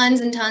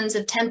tons and tons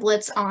of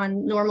templates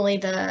on normally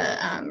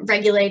the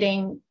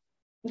regulating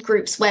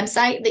group's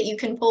website that you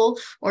can pull,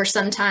 or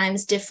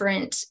sometimes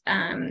different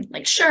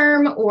like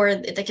𝐊𝐿𝐴𝐼 or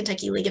the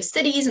Kentucky League of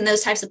Cities, and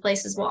those types of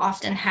places will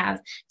often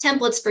have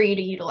templates for you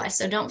to utilize.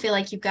 So don't feel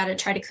like you've got to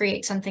try to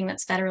create something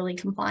that's federally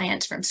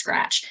compliant from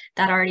scratch.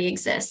 That already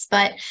exists.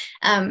 But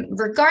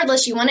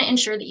regardless, you want to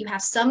ensure that you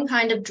have some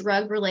kind of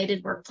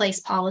drug-related workplace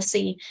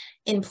policy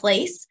in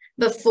place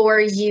before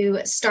you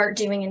start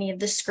doing any of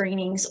the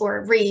screenings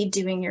or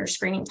redoing your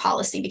screening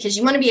policy, because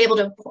you want to be able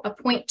to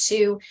point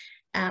to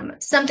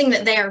something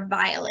that they are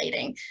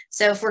violating.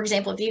 So for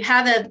example, if you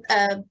have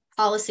a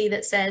policy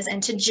that says,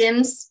 and to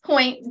Jim's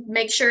point,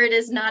 make sure it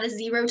is not a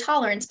zero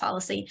tolerance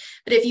policy,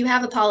 but if you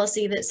have a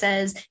policy that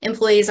says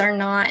employees are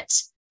not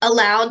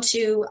allowed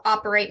to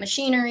operate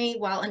machinery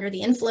while under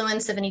the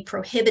influence of any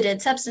prohibited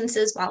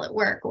substances while at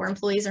work, or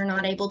employees are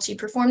not able to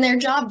perform their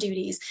job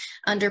duties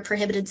under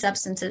prohibited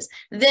substances,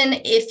 then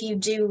if you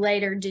do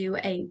later do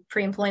a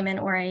pre-employment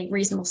or a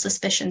reasonable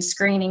suspicion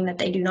screening that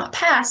they do not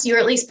pass, you're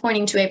at least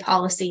pointing to a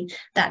policy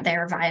that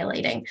they're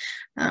violating.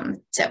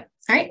 So, all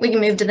right, we can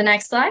move to the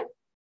next slide.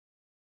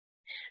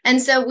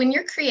 And so when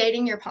you're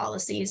creating your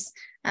policies,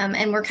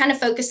 and we're kind of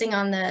focusing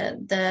on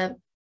the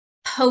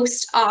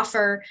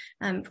post-offer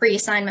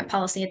pre-assignment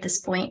policy at this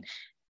point,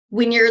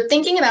 when you're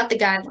thinking about the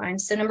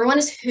guidelines, so number one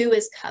is who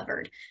is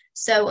covered.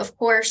 So of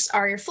course,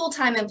 are your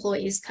full-time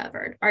employees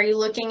covered? Are you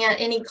looking at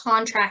any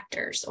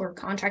contractors or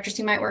contractors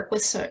who might work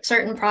with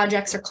certain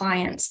projects or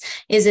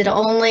clients? Is it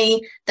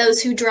only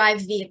those who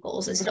drive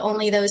vehicles? Is it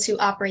only those who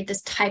operate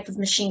this type of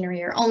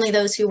machinery, or only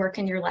those who work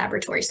in your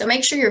laboratory? So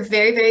make sure you're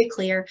very, very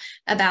clear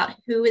about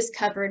who is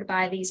covered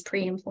by these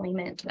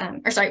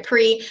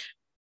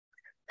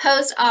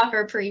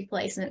post-offer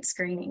pre-placement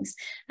screenings,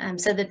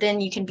 so that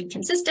then you can be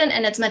consistent,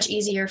 and it's much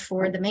easier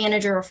for the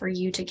manager or for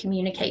you to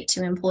communicate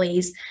to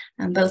employees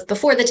both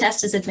before the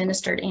test is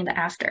administered and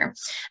after.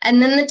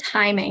 And then the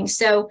timing.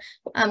 So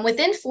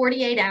within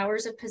 48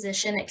 hours of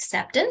position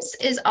acceptance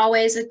is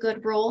always a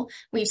good rule.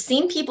 We've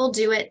seen people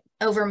do it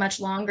over much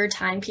longer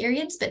time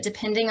periods, but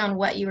depending on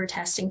what you were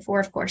testing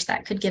for, of course,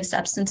 that could give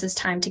substances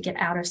time to get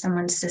out of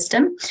someone's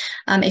system.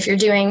 If you're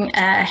doing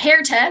a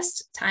hair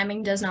test,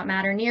 timing does not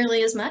matter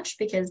nearly as much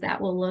because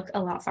that will look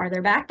a lot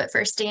farther back. But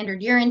for a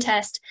standard urine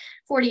test,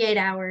 48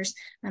 hours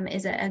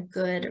is a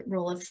good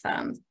rule of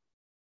thumb.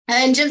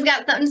 And Jim's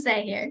got something to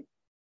say here.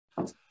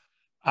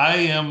 I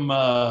am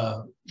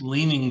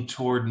leaning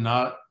toward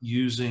not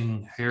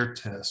using hair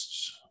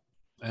tests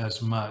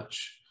as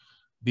much,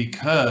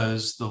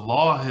 because the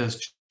law has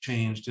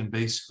changed and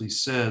basically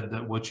said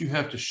that what you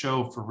have to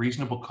show for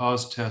reasonable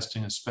cause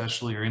testing,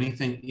 especially, or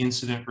anything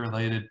incident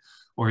related,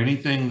 or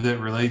anything that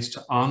relates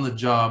to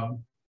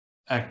on-the-job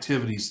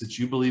activities that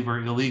you believe are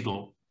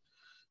illegal.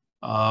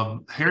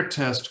 Hair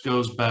test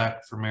goes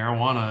back for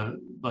marijuana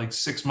like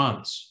 6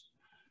 months.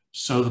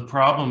 So the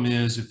problem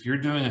is, if you're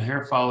doing a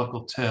hair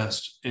follicle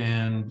test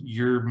and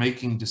you're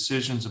making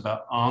decisions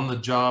about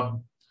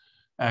on-the-job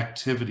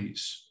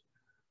activities,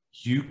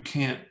 you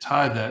can't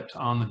tie that to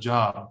on the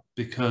job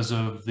because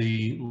of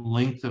the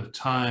length of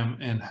time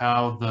and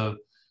how the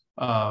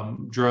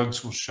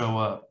drugs will show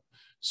up.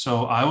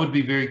 So I would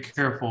be very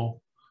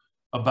careful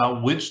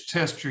about which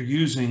test you're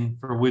using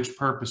for which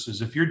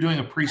purposes. If you're doing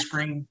a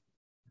pre-screen,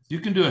 you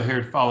can do a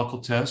hair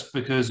follicle test,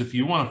 because if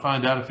you want to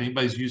find out if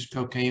anybody's used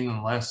cocaine in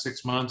the last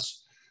 6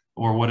 months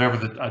or whatever,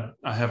 that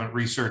I haven't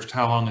researched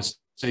how long it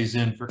stays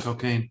in for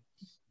cocaine.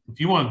 If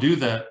you want to do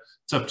that,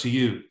 it's up to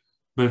you.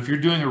 But if you're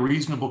doing a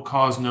reasonable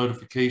cause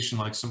notification,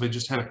 like somebody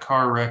just had a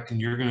car wreck and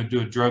you're going to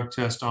do a drug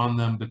test on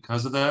them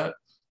because of that,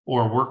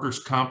 or workers'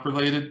 comp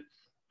related,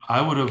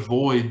 I would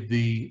avoid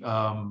the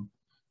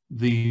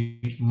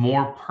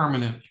more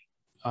permanent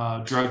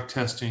drug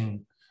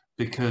testing,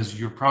 because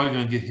you're probably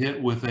going to get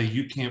hit with a,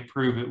 you can't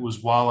prove it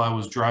was while I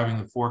was driving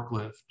the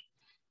forklift.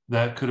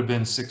 That could have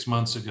been 6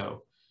 months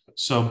ago.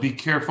 So be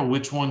careful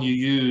which one you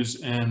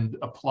use and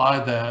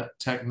apply that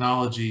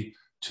technology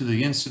to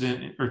the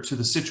incident or to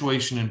the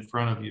situation in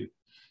front of you.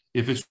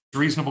 If it's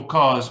reasonable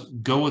cause,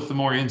 go with the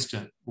more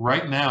instant.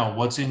 Right now,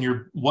 what's in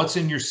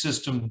your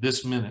system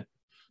this minute?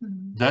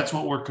 Mm-hmm. That's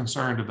what we're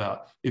concerned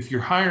about. If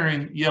you're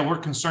hiring, yeah, we're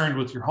concerned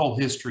with your whole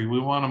history.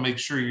 We want to make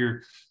sure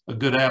you're a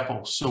good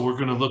apple. So we're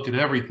going to look at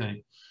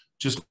everything.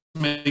 Just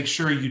make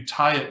sure you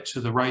tie it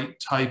to the right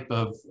type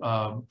of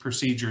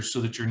procedure,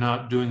 so that you're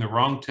not doing the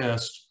wrong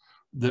test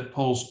that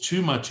pulls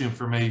too much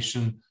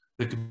information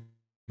that could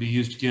be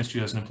used against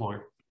you as an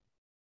employer.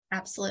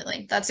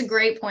 Absolutely. That's a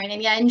great point.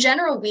 And yeah, in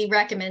general, we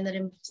recommend that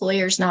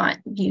employers not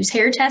use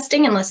hair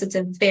testing unless it's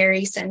a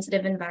very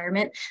sensitive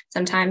environment,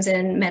 sometimes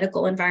in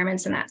medical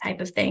environments and that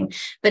type of thing.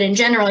 But in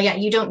general, yeah,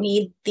 you don't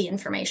need the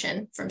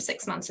information from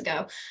 6 months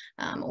ago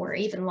or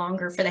even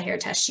longer for the hair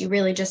test. You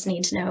really just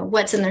need to know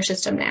what's in their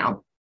system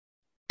now.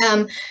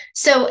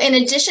 So in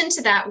addition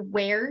to that,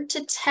 where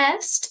to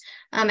test,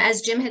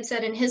 as Jim had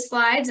said in his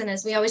slides, and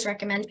as we always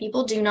recommend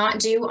people, do not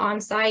do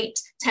on-site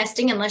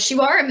testing unless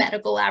you are a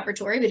medical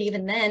laboratory. But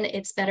even then,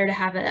 it's better to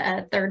have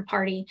a third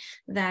party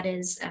that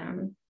is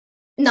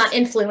not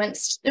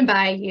influenced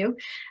by you.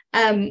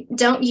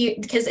 Don't you,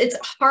 because it's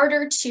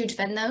harder to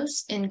defend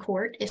those in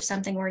court if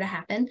something were to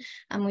happen.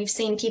 We've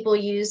seen people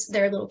use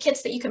their little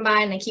kits that you can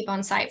buy and they keep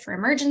on site for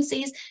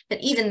emergencies.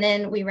 But even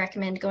then, we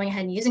recommend going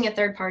ahead and using a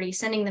third party,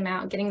 sending them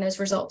out, getting those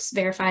results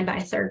verified by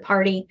a third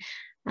party.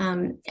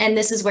 And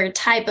this is where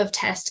type of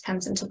test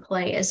comes into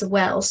play as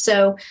well.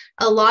 So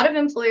a lot of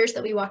employers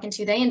that we walk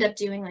into, they end up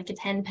doing like a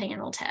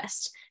 10-panel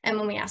test. And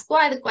when we ask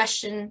why, the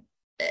question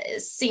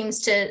seems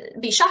to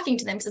be shocking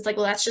to them, because it's like,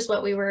 well, that's just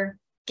what we were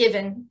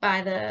given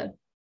by the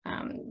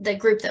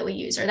group that we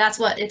use, or that's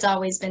what it's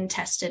always been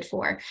tested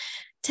for.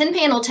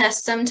 10-panel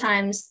tests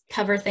sometimes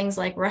cover things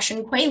like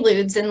Russian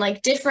quaaludes and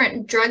like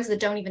different drugs that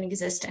don't even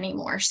exist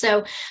anymore.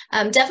 So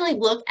definitely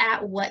look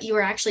at what you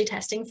are actually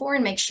testing for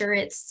and make sure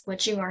it's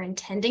what you are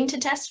intending to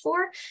test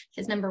for.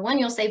 Because number one,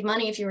 you'll save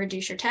money if you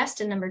reduce your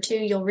test. And number two,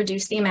 you'll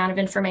reduce the amount of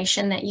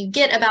information that you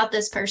get about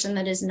this person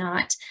that is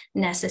not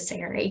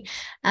necessary.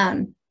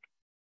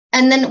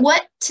 And then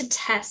what to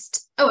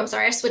test. Oh, I'm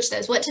sorry, I switched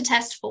those. What to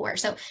test for.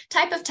 So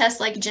type of test,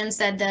 like Jim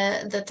said,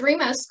 the three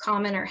most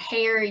common are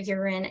hair,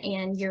 urine,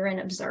 and urine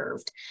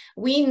observed.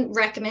 We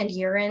recommend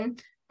urine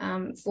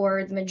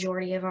for the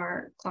majority of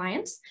our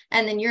clients.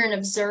 And then urine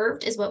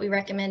observed is what we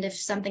recommend if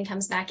something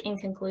comes back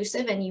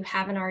inconclusive and you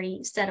haven't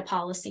already set a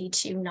policy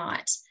to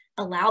not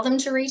allow them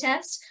to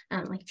retest.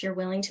 Like if you're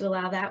willing to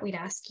allow that, we'd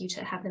ask you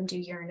to have them do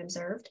urine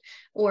observed,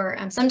 or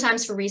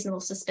sometimes for reasonable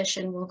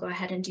suspicion, we'll go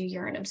ahead and do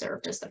urine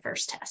observed as the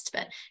first test.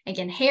 But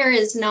again, hair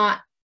is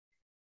not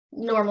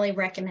normally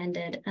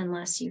recommended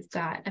unless you've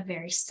got a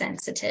very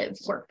sensitive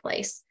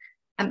workplace.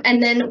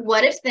 And then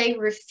what if they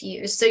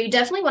refuse? So you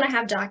definitely want to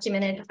have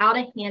documented how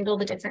to handle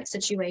the different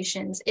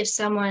situations if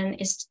someone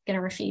is going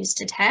to refuse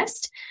to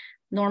test.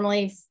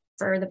 Normally,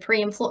 for the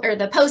pre-employment or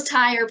the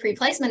post-hire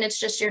pre-placement, it's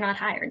just you're not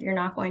hired. You're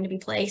not going to be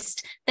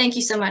placed. Thank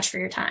you so much for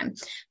your time.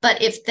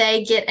 But if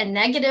they get a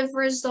negative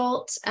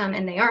result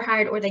and they are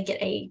hired, or they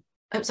get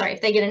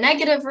if they get a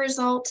negative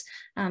result,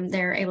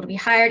 they're able to be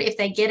hired. If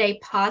they get a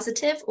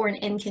positive or an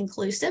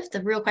inconclusive,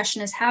 the real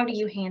question is, how do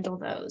you handle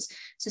those?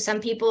 So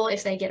some people,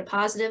 if they get a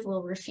positive,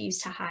 will refuse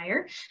to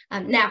hire.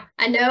 Now,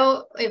 I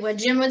know what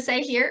Jim would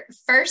say here.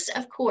 First,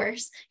 of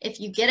course, if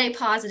you get a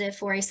positive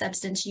for a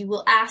substance, you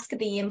will ask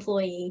the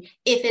employee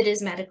if it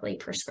is medically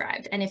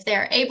prescribed. And if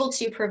they're able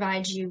to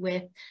provide you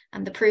with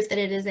the proof that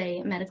it is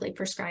a medically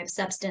prescribed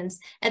substance,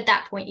 at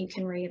that point, you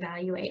can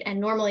reevaluate. And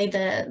normally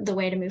the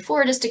way to move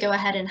forward is to go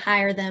ahead and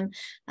hire them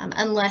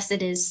unless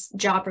it is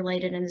job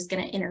related and is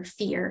going to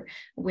interfere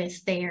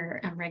with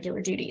their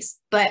regular duties.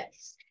 But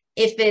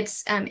if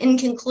it's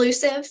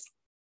inconclusive,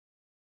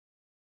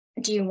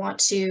 do you want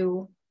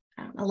to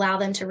allow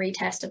them to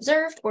retest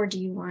observed, or do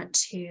you want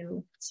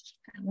to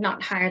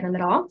not hire them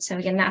at all? So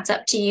again, that's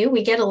up to you.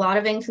 We get a lot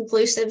of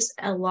inconclusives.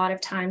 A lot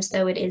of times,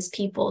 though, it is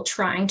people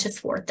trying to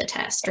thwart the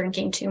test,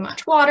 drinking too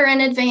much water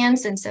in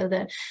advance, and so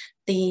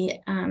the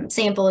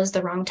sample is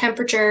the wrong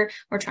temperature,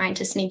 or trying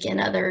to sneak in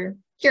other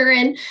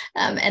urine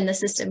and the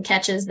system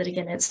catches that,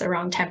 again, it's the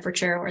wrong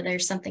temperature, or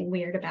there's something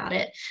weird about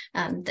it,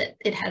 that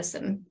it has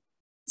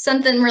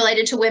something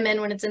related to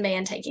women when it's a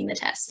man taking the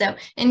test. So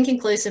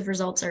inconclusive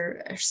results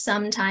are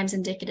sometimes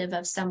indicative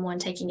of someone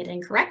taking it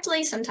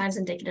incorrectly, sometimes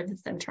indicative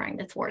of them trying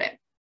to thwart it.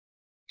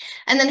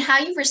 And then how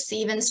you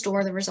receive and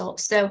store the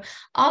results. So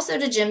also,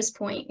 to Jim's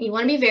point, you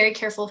want to be very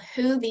careful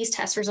who these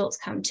test results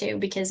come to,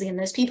 because again,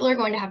 those people are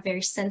going to have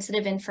very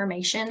sensitive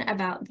information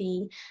about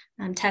the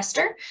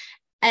tester,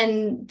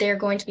 and they're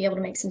going to be able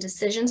to make some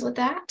decisions with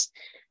that.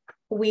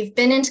 We've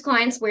been into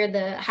clients where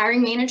the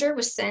hiring manager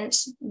was sent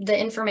the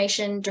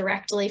information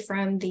directly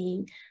from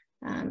the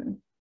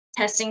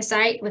testing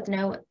site with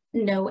no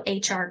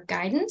HR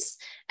guidance.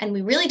 And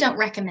we really don't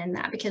recommend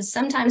that, because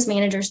sometimes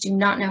managers do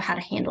not know how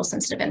to handle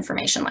sensitive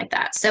information like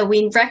that. So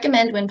we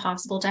recommend, when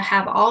possible, to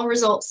have all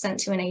results sent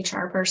to an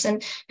HR person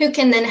who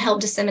can then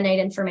help disseminate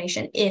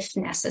information if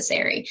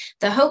necessary.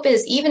 The hope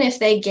is, even if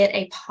they get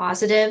a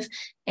positive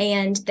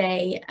and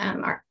they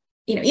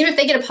even if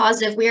they get a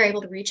positive, we are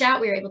able to reach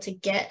out. We are able to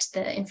get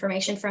the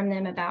information from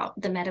them about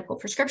the medical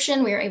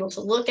prescription. We are able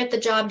to look at the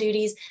job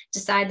duties,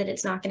 decide that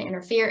it's not going to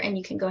interfere, and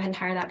you can go ahead and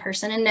hire that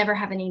person and never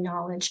have any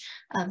knowledge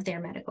of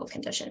their medical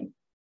condition.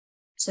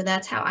 So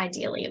that's how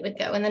ideally it would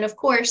go. And then, of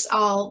course,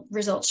 all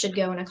results should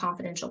go in a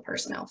confidential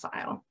personnel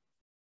file.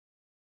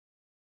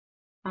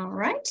 All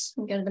right,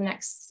 we'll go to the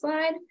next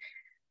slide.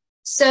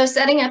 So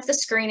setting up the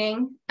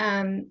screening.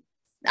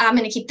 I'm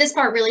going to keep this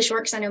part really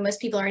short because I know most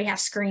people already have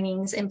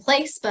screenings in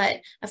place,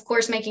 but of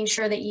course, making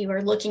sure that you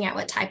are looking at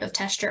what type of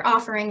test you're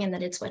offering and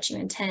that it's what you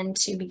intend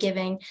to be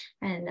giving,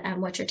 and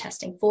what you're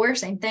testing for,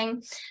 same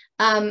thing.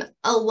 A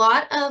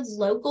lot of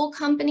local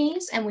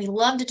companies, and we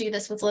love to do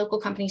this with local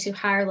companies who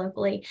hire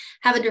locally,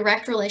 have a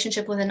direct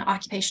relationship with an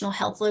occupational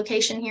health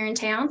location here in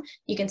town.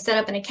 You can set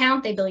up an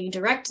account, they bill you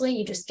directly,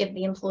 you just give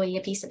the employee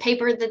a piece of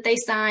paper that they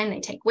sign,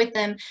 they take with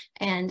them,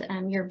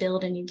 and you're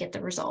billed and you get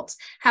the results.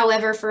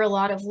 However, for a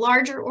lot of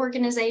larger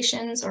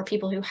organizations or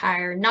people who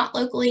hire not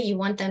locally, you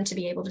want them to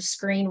be able to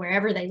screen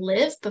wherever they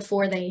live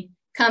before they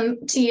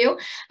come to you.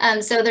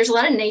 So there's a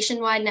lot of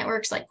nationwide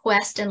networks like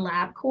𝐻𝐿 and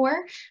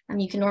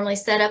𝐊𝐞𝐝𝐢𝐿. You can normally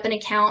set up an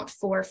account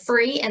for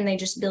free and they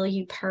just bill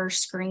you per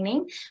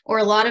screening. Or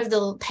a lot of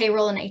the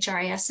payroll and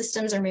HRIS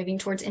systems are moving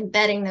towards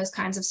embedding those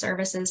kinds of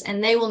services,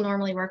 and they will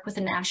normally work with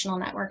a national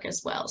network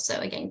as well. So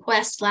again,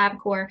 𝐻𝐿,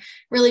 𝐊𝐞𝐝𝐢𝐿,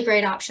 really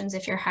great options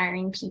if you're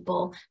hiring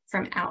people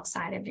from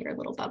outside of your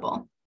little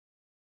bubble.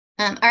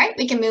 All right,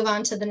 we can move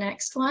on to the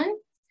next one.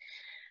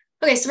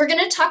 Okay, so we're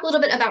going to talk a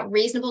little bit about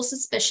reasonable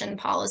suspicion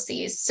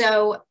policies.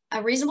 So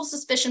a reasonable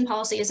suspicion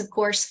policy is, of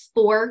course,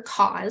 for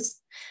cause.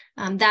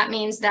 That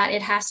means that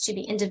it has to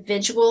be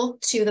individual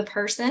to the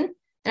person.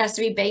 It has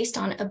to be based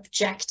on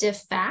objective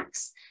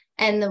facts.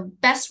 And the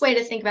best way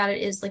to think about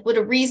it is, like, would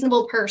a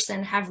reasonable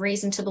person have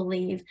reason to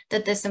believe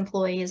that this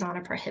employee is on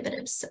a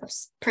prohibited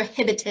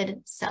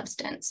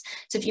substance?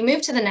 So if you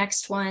move to the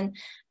next one,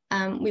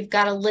 we've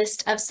got a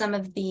list of some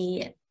of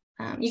the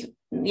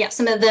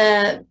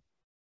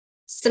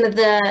some of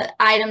the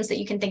items that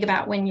you can think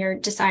about when you're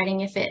deciding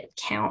if it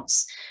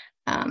counts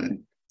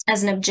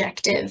as an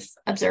objective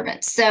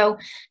observance. So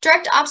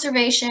direct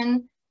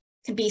observation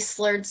could be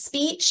slurred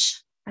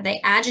speech. Are they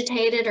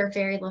agitated or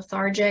very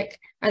lethargic?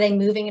 Are they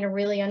moving in a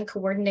really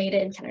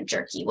uncoordinated, kind of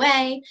jerky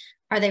way?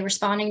 Are they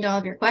responding to all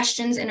of your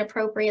questions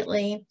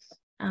inappropriately?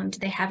 Do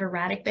they have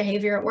erratic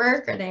behavior at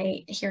work? Are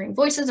they hearing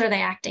voices? Are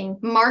they acting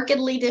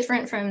markedly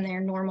different from their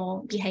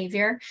normal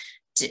behavior?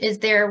 Is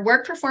their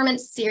work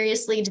performance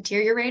seriously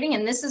deteriorating?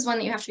 And this is one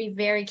that you have to be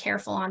very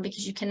careful on,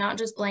 because you cannot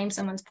just blame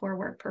someone's poor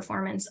work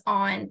performance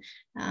on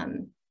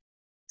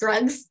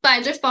drugs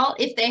by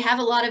default. If they have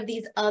a lot of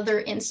these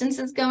other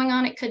instances going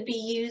on, it could be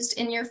used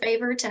in your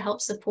favor to help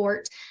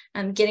support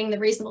getting the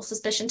reasonable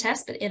suspicion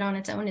test, but it on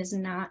its own is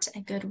not a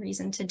good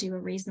reason to do a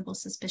reasonable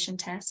suspicion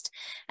test.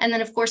 And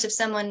then, of course, if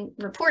someone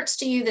reports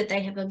to you that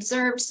they have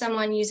observed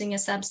someone using a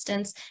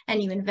substance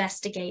and you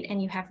investigate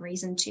and you have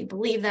reason to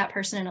believe that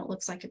person and it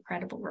looks like a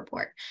credible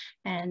report.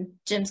 And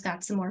Jim's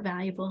got some more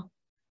valuable.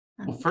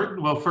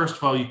 Well, first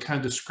of all, you kind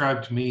of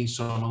described to me,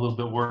 so I'm a little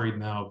bit worried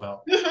now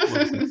about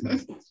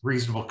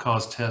reasonable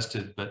cause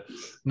tested. But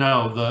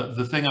no,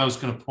 the thing I was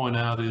going to point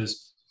out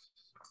is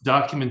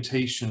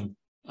documentation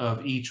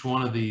of each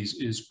one of these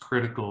is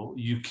critical.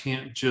 You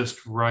can't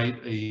just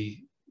write a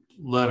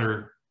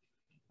letter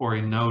or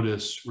a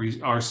notice,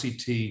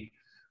 RCT,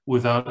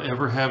 without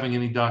ever having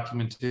any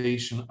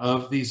documentation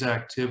of these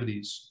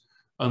activities,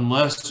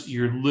 unless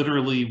you're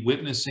literally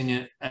witnessing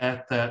it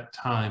at that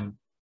time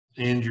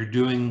and you're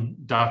doing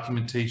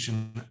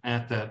documentation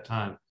at that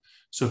time.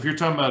 So if you're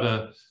talking about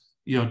a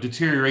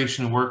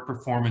deterioration in work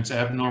performance,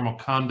 abnormal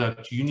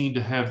conduct, you need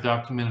to have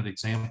documented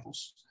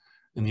examples.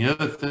 And the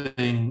other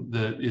thing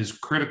that is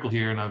critical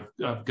here, and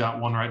I've got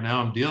one right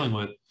now I'm dealing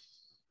with,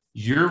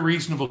 your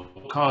reasonable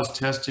cause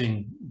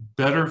testing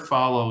better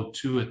follow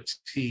to a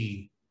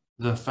T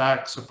the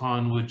facts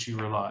upon which you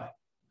rely.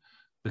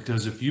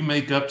 Because if you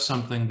make up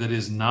something that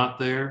is not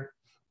there,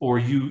 or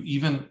you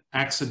even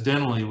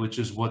accidentally, which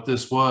is what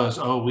this was,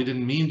 oh, we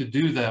didn't mean to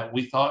do that,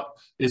 we thought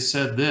it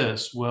said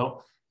this.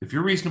 Well, if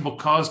your reasonable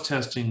cause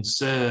testing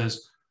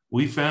says,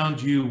 we found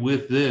you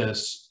with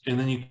this, and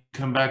then you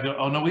come back,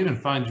 oh no, we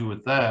didn't find you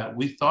with that.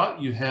 We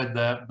thought you had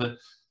that, but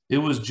it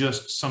was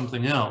just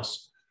something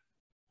else.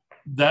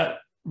 That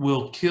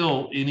will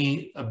kill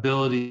any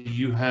ability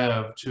you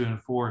have to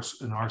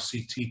enforce an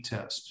RCT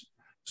test.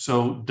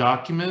 So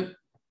document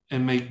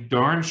and make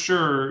darn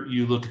sure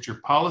you look at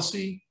your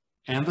policy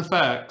and the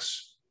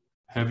facts,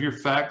 have your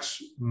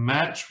facts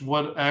match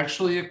what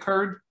actually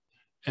occurred,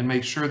 and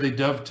make sure they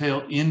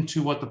dovetail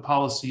into what the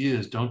policy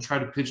is. Don't try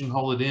to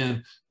pigeonhole it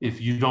in.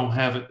 If you don't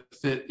have it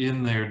fit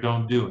in there,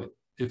 don't do it.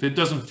 If it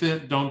doesn't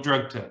fit, don't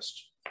drug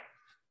test.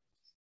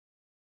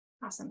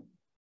 Awesome.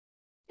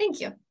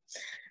 Thank you.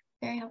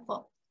 Very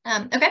helpful.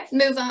 Okay,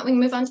 move on. We can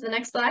move on to the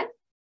next slide.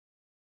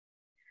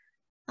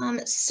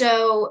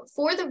 So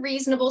for the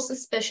reasonable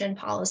suspicion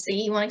policy,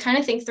 you want to kind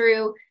of think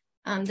through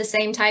the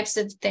same types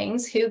of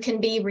things. Who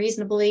can be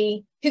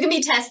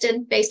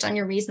tested based on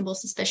your reasonable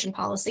suspicion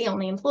policy?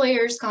 Only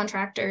employers,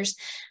 contractors,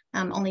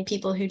 only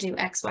people who do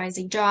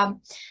XYZ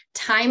job.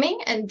 Timing,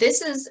 and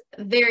this is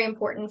very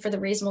important for the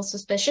reasonable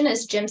suspicion.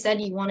 As Jim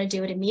said, you want to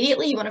do it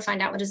immediately. You want to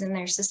find out what is in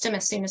their system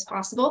as soon as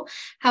possible.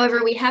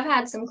 However, we have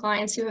had some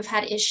clients who have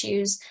had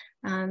issues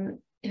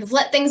who've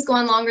let things go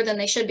on longer than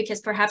they should because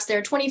perhaps they're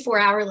a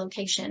 24-hour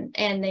location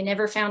and they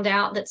never found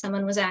out that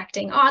someone was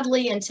acting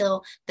oddly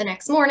until the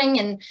next morning,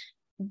 and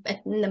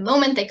in the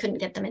moment they couldn't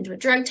get them into a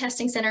drug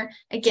testing center.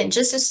 Again,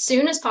 just as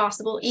soon as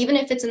possible, even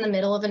if it's in the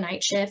middle of a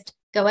night shift,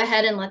 go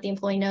ahead and let the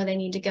employee know they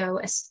need to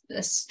go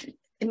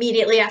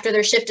immediately after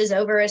their shift is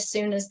over, as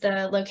soon as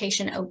the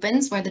location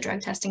opens where the drug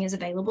testing is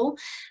available.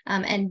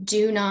 And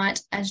do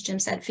not, as Jim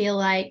said, feel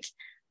like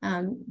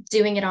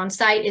doing it on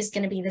site is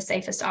going to be the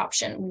safest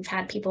option. We've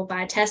had people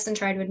buy tests and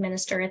try to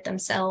administer it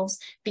themselves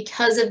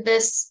because of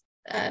this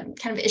kind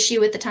of issue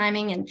with the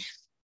timing. And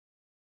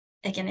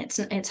again,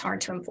 it's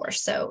hard to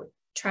enforce. So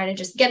try to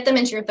just get them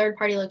into your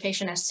third-party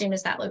location as soon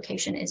as that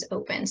location is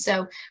open.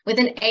 So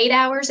within 8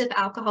 hours, if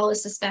alcohol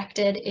is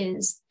suspected,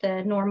 is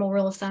the normal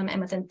rule of thumb,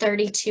 and within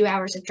 32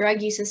 hours if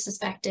drug use is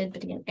suspected,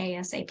 but again,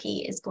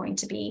 ASAP is going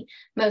to be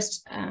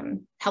most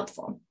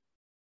helpful.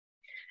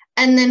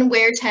 And then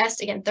where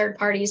test, again, third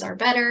parties are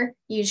better.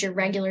 Use your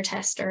regular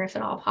tester if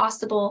at all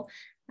possible.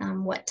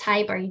 What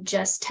type are you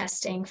just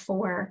testing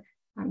for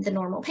the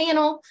normal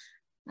panel?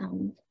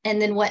 And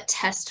then what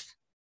test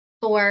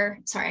for,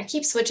 sorry, I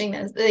keep switching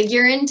those, the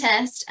urine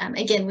test.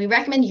 Again, we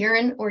recommend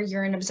urine or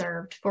urine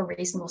observed for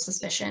reasonable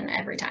suspicion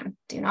every time.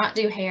 Do not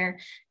do hair.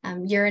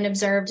 Urine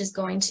observed is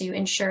going to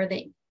ensure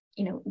that,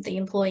 you know, the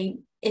employee,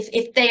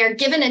 if they are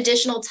given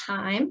additional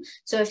time,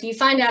 so if you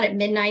find out at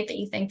midnight that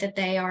you think that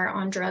they are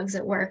on drugs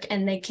at work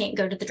and they can't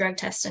go to the drug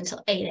test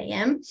until 8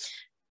 a.m.,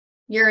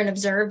 urine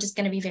observed is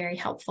going to be very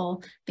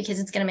helpful because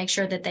it's going to make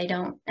sure that they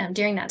don't,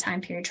 during that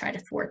time period, try to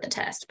thwart the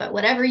test. But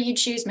whatever you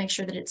choose, make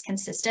sure that it's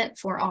consistent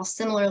for all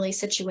similarly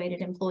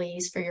situated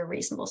employees for your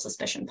reasonable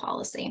suspicion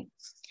policy.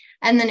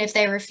 And then if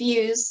they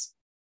refuse,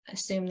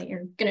 assume that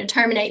you're going to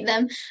terminate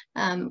them.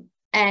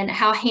 And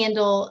how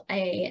handle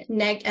a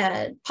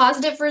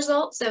positive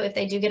result. So if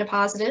they do get a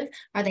positive,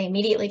 are they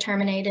immediately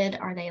terminated?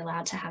 Are they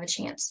allowed to have a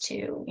chance to,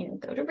 you know,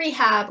 go to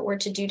rehab or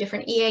to do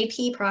different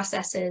EAP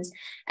processes?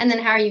 And then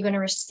how are you going to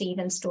receive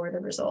and store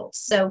the results?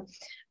 So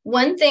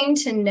one thing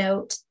to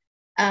note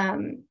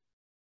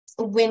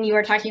when you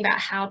are talking about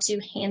how to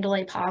handle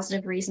a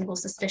positive reasonable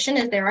suspicion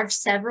is there are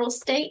several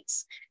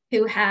states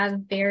who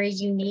have very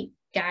unique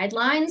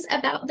guidelines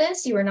about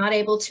this. You are not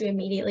able to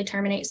immediately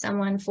terminate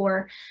someone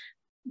for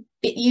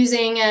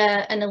using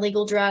an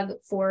illegal drug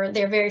for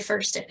their very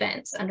first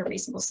offense under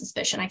reasonable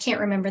suspicion. I can't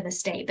remember the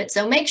state, but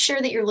so make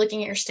sure that you're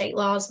looking at your state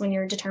laws when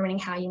you're determining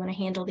how you want to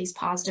handle these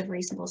positive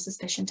reasonable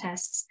suspicion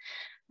tests.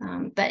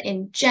 But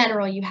in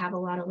general, you have a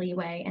lot of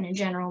leeway, and in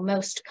general,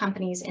 most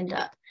companies end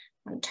up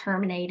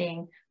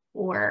terminating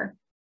or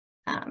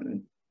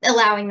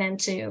requiring them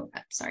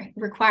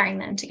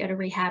to go to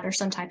rehab or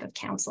some type of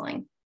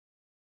counseling.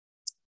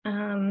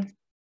 And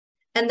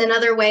then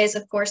other ways,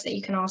 of course, that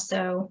you can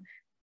also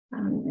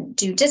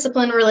do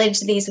discipline related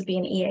to these would be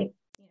an EAP,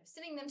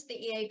 sending them to the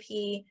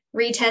EAP,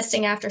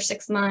 retesting after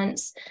 6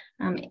 months,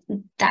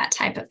 that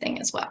type of thing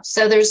as well.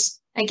 So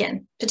there's,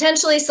 again,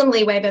 potentially some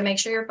leeway, but make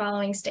sure you're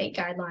following state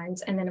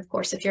guidelines. And then, of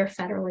course, if you're a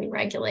federally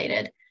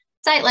regulated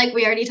site, like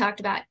we already talked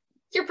about,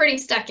 you're pretty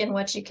stuck in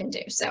what you can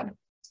do. So, all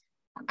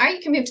right,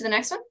 you can move to the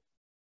next one.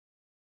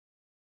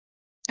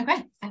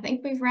 Okay, I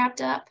think we've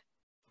wrapped up.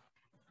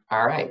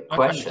 All right,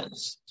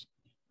 questions.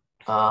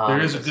 There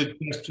is a good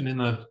question in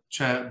the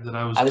chat that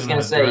I was going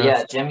to say,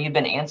 yeah, Jim, you've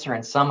been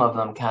answering some of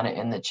them kind of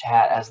in the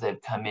chat as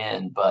they've come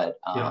in, but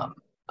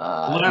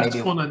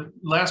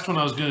last one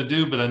I was going to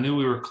do, but I knew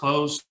we were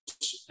close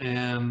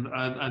and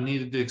I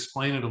needed to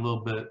explain it a little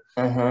bit.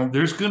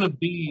 There's going to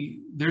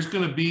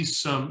be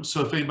some,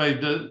 so if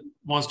anybody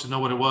wants to know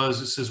what it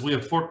was, it says we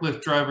have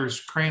forklift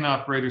drivers, crane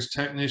operators,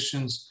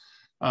 technicians.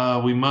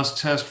 We must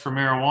test for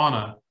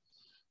marijuana.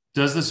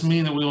 Does this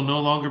mean that we will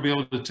no longer be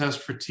able to test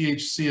for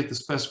THC at the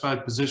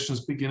specified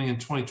positions beginning in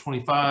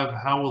 2025?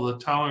 How will the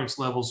tolerance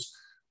levels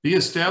be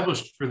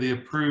established for the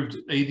approved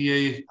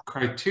ADA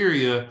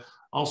criteria?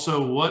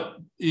 Also, what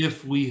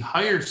if we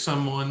hire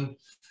someone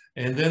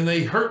and then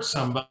they hurt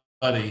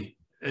somebody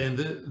and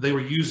they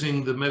were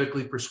using the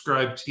medically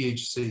prescribed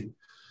THC?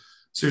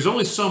 So there's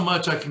only so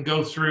much I can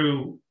go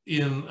through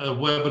in a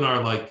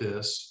webinar like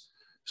this.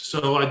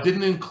 So I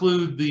didn't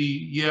include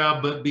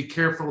but be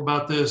careful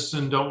about this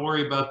and don't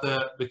worry about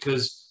that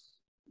because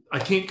I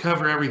can't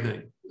cover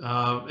everything.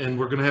 And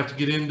we're going to have to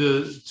get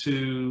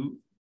into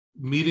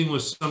meeting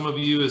with some of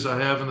you, as I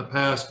have in the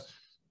past,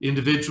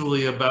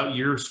 individually about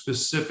your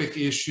specific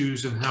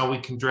issues and how we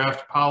can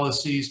draft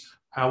policies,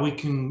 how we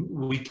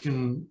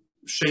can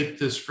shape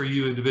this for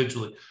you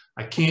individually.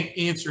 I can't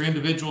answer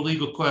individual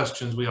legal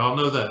questions. We all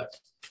know that.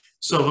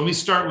 So let me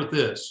start with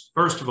this.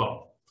 First of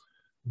all,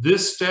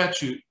 this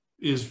statute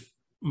is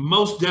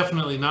most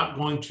definitely not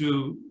going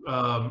to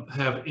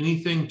have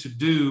anything to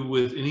do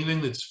with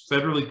anything that's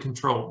federally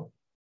controlled.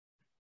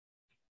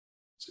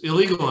 It's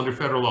illegal under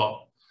federal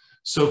law.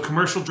 So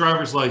commercial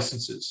driver's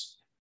licenses,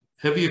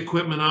 heavy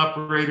equipment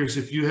operators,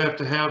 if you have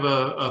to have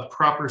a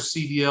proper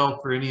CDL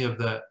for any of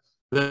that,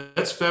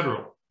 that's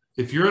federal.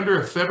 If you're under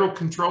a federal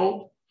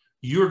control,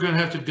 you're going to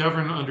have to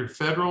govern under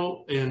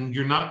federal, and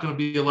you're not going to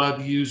be allowed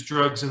to use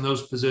drugs in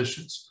those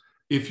positions.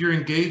 If you're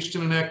engaged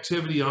in an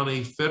activity on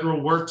a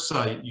federal work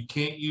site, you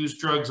can't use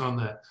drugs on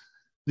that.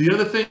 The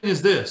other thing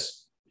is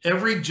this: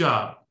 every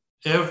job,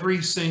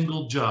 every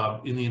single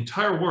job in the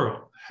entire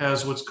world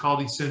has what's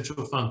called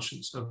essential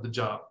functions of the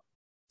job.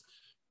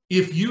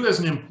 If you as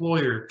an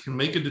employer can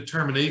make a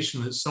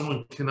determination that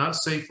someone cannot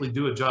safely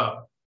do a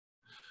job,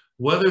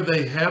 whether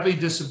they have a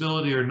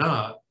disability or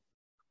not,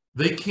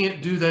 they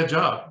can't do that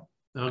job.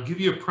 Now, I'll give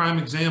you a prime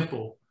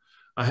example.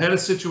 I had a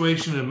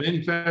situation in a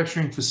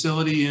manufacturing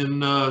facility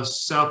in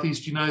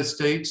Southeast United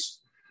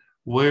States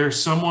where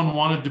someone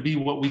wanted to be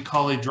what we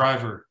call a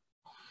driver.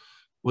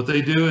 What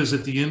they do is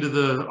at the end of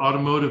the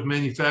automotive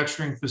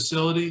manufacturing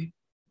facility,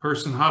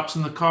 person hops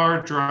in the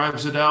car,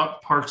 drives it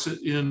out, parks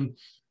it in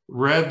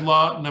red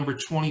lot number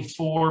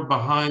 24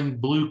 behind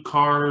blue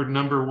car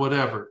number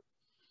whatever.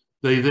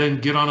 They then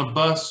get on a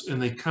bus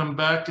and they come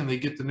back and they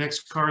get the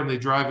next car and they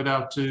drive it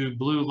out to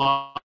blue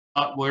lot,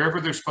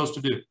 wherever they're supposed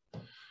to do.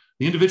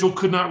 The individual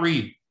could not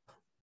read.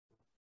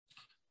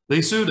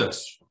 They sued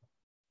us.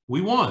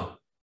 We won.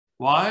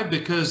 Why?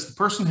 Because the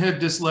person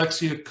had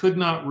dyslexia, could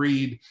not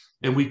read,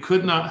 and we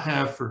could not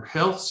have, for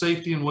health,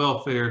 safety, and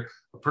welfare,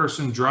 a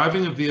person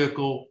driving a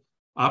vehicle,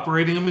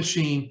 operating a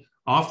machine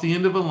off the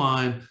end of a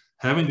line,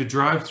 having to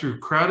drive through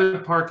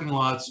crowded parking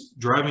lots,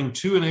 driving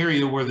to an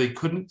area where they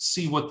couldn't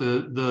see what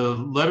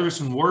the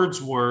letters and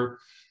words were.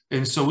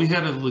 And so we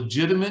had a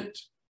legitimate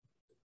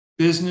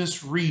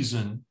business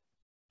reason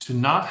to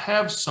not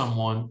have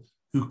someone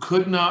who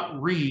could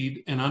not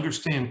read and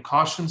understand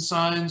caution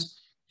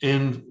signs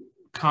and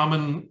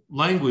common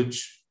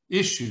language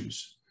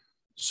issues.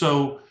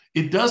 So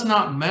it does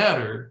not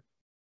matter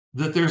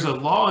that there's a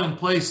law in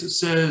place that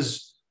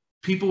says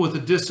people with a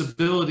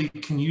disability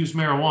can use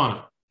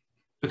marijuana,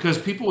 because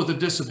people with a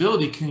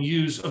disability can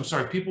use,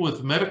 people with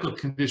a medical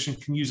condition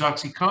can use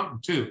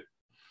𝐊𝐞𝐝𝐚𝐥 too.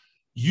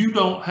 You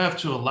don't have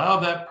to allow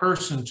that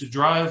person to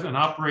drive and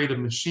operate a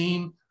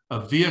machine,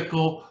 a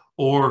vehicle,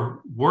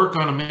 or work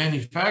on a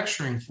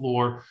manufacturing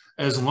floor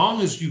as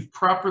long as you've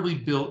properly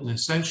built an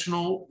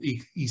essential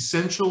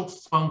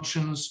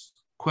functions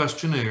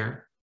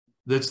questionnaire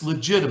that's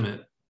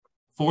legitimate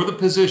for the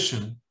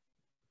position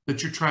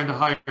that you're trying to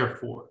hire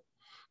for.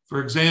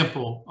 For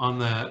example, on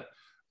that,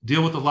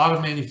 deal with a lot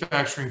of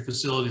manufacturing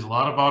facilities, a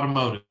lot of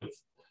automotive.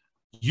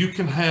 You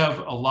can have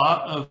a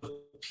lot of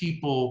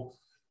people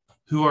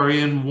who are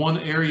in one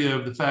area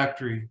of the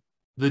factory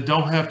that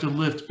don't have to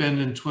lift, bend,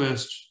 and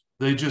twist.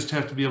 They just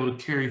have to be able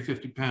to carry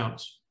 50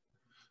 pounds.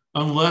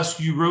 Unless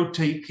you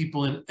rotate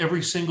people in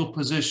every single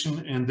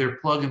position and they're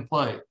plug and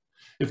play.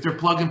 If they're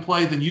plug and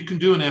play, then you can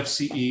do an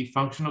FCE,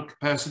 functional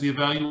capacity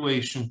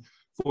evaluation,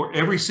 for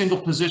every single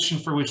position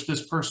for which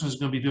this person is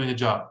going to be doing a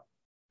job.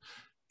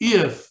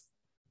 If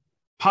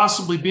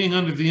possibly being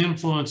under the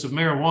influence of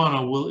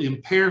marijuana will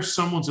impair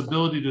someone's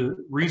ability to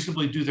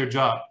reasonably do their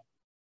job,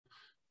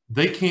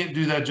 they can't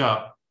do that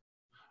job.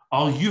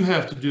 All you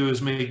have to do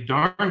is make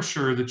darn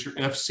sure that your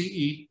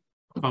FCE,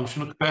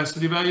 functional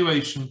capacity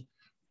evaluation,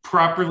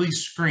 properly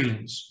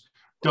screens.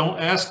 Don't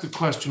ask the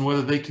question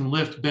whether they can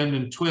lift, bend,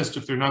 and twist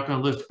if they're not going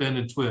to lift, bend,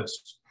 and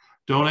twist.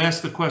 Don't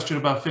ask the question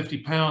about 50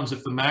 pounds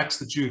if the max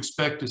that you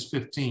expect is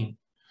 15.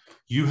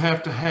 You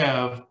have to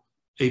have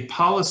a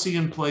policy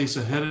in place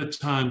ahead of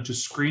time to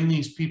screen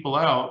these people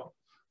out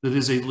that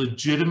is a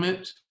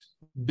legitimate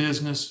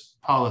business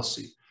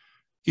policy.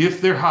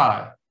 If they're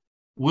high,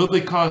 will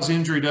they cause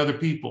injury to other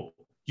people?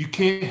 You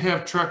can't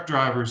have truck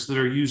drivers that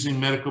are using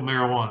medical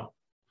marijuana.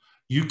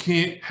 You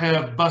can't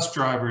have bus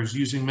drivers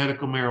using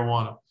medical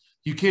marijuana.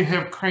 You can't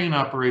have crane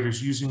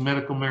operators using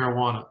medical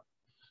marijuana.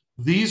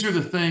 These are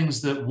the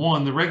things that,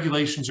 one, the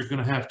regulations are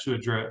going to have to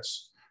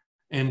address.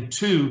 And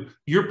two,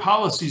 your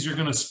policies are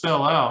going to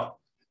spell out.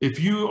 If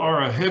you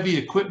are a heavy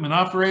equipment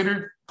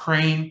operator,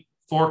 crane,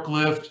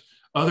 forklift,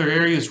 other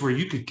areas where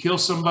you could kill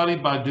somebody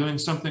by doing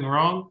something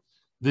wrong,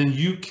 then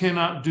you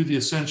cannot do the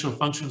essential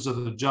functions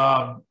of the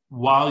job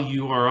while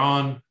you are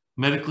on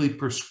medically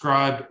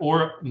prescribed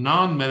or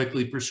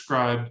non-medically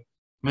prescribed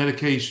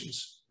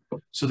medications.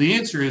 So the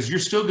answer is you're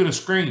still going to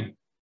screen.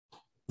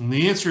 And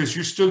the answer is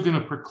you're still going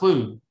to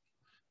preclude.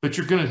 But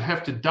you're going to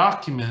have to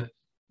document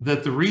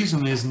that the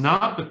reason is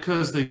not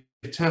because they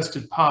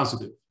tested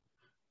positive.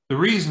 The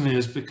reason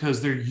is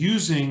because they're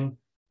using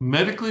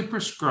medically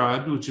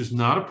prescribed, which is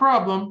not a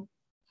problem,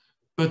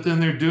 but then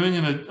they're doing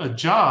a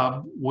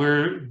job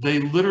where they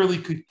literally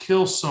could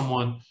kill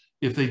someone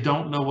if they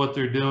don't know what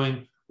they're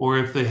doing, or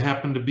if they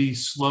happen to be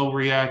slow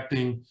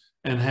reacting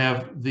and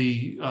have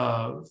the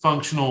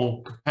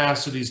functional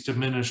capacities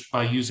diminished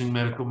by using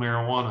medical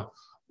marijuana,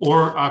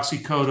 or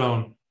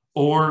oxycodone,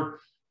 or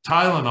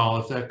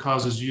Tylenol, if that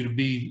causes you to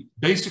be,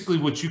 basically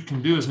what you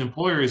can do as an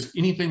employer is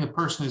anything the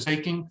person is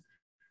taking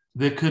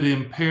that could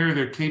impair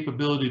their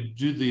capability to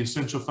do the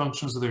essential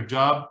functions of their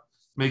job,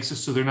 makes it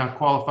so they're not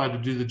qualified to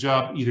do the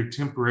job either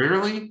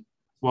temporarily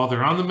while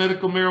they're on the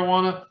medical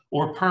marijuana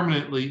or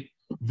permanently.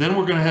 Then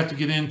we're going to have to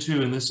get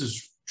into, and this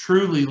is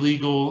truly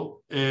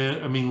legal,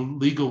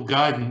 legal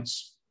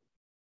guidance.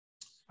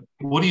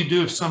 What do you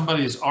do if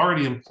somebody is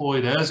already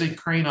employed as a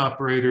crane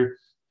operator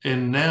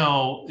and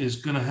now is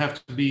going to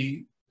have to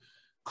be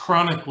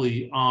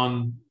chronically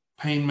on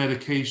pain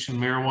medication,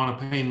 marijuana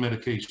pain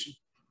medication?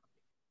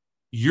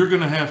 You're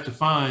going to have to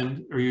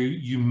find, or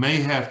you may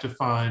have to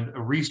find,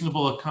 a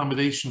reasonable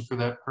accommodation for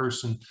that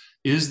person.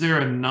 Is there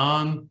a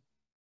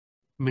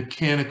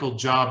non-mechanical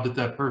job that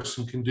that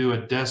person can do, a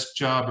desk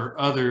job or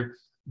other,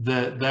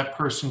 that that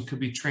person could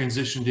be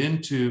transitioned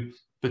into,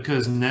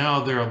 because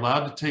now they're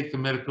allowed to take the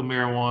medical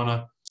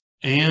marijuana,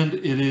 and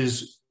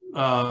it's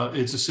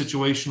a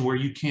situation where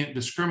you can't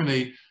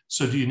discriminate.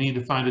 So do you need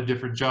to find a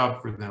different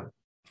job for them?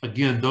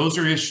 Again, those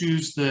are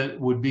issues that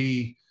would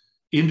be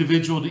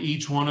individual to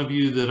each one of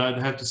you that I'd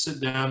have to sit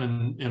down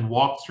and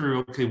walk through,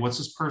 okay, what's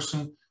this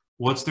person?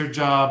 What's their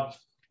job?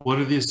 What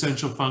are the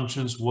essential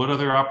functions? What are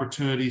their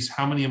opportunities?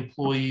 How many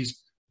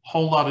employees?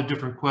 Whole lot of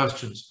different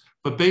questions.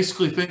 But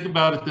basically think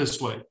about it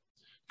this way.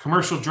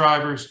 Commercial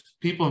drivers,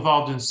 people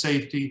involved in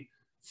safety,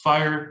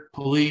 fire,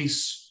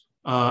 police,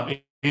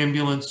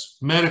 ambulance,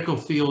 medical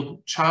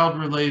field, child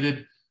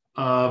related,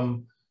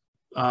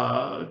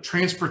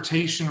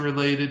 transportation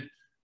related,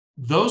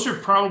 those are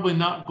probably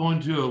not going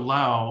to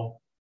allow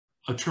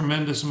a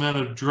tremendous amount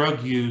of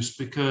drug use,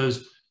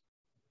 because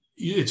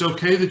it's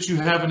okay that you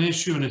have an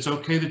issue and it's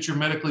okay that you're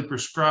medically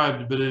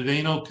prescribed, but it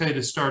ain't okay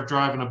to start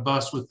driving a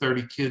bus with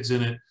 30 kids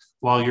in it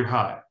while you're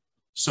high.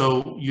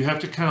 So you have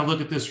to kind of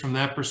look at this from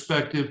that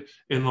perspective,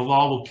 and the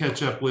law will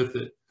catch up with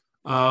it.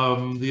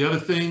 The other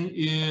thing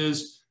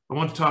is, I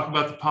want to talk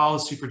about the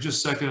policy for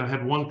just a second. I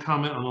had one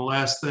comment on the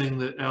last thing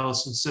that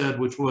Allison said,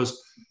 which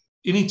was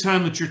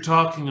anytime that you're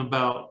talking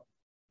about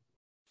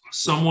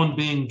someone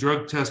being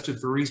drug tested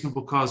for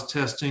reasonable cause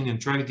testing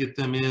and trying to get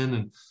them in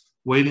and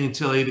waiting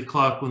until 8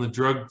 o'clock when the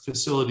drug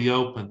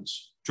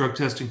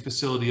testing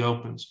facility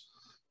opens.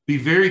 Be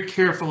very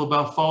careful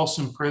about false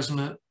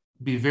imprisonment.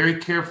 Be very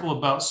careful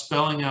about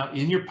spelling out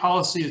in your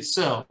policy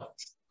itself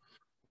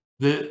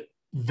that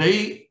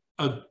they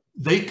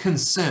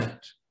consent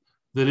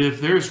that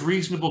if there's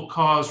reasonable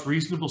cause,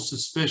 reasonable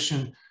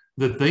suspicion,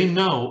 that they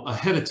know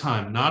ahead of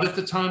time, not at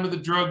the time of the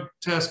drug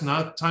test, not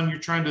at the time you're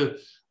trying to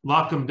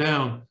lock them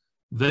down.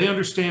 They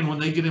understand when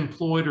they get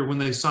employed or when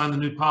they sign the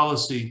new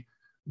policy,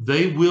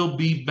 they will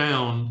be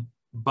bound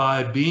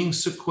by being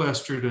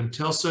sequestered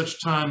until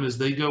such time as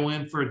they go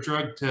in for a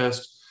drug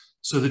test,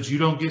 so that you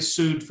don't get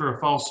sued for a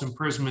false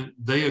imprisonment.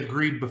 They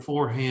agreed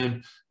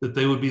beforehand that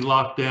they would be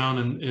locked down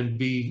and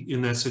be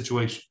in that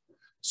situation.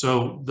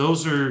 So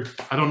those are,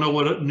 I don't know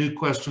what new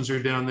questions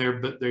are down there,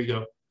 but there you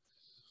go.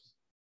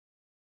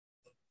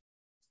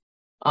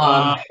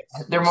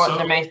 They're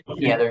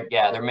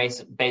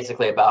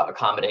basically about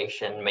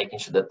accommodation, making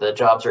sure that the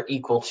jobs are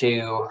equal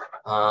to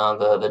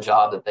the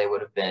job that they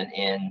would have been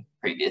in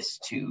previous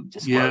to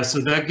disclosure. Yeah,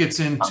 so that gets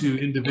into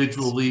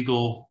individual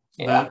legal.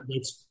 Yeah.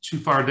 That's too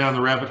far down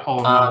the rabbit hole.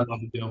 I'm not allowed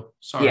to go.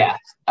 Sorry. Yeah,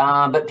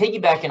 but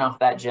piggybacking off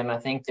that, Jim, I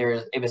think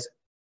it was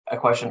a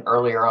question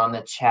earlier on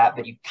the chat,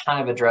 but you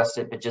kind of addressed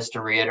it, but just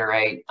to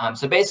reiterate.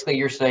 So basically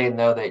you're saying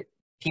though that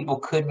people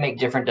could make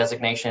different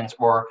designations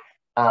or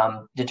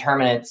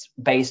determinants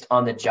based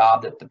on the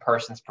job that the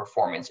person's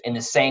performance. In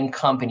the same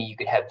company, you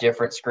could have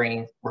different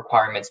screening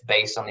requirements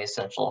based on the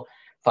essential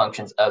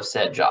functions of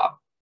said job.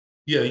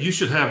 Yeah, you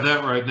should have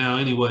that right now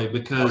anyway,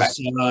 because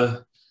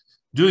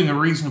doing a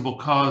reasonable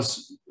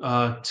cause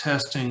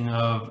testing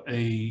of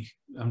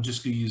I'm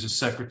just going to use a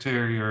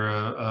secretary or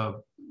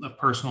a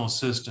personal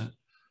assistant,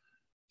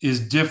 is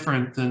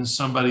different than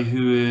somebody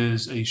who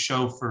is a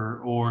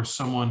chauffeur or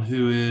someone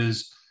who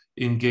is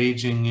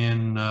engaging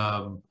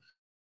in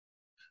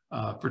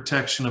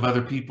protection of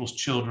other people's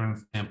children,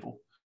 for example.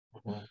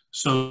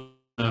 So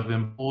of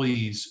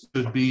employees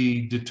should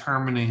be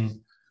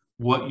determining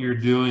what you're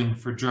doing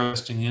for drug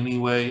testing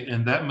anyway.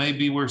 And that may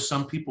be where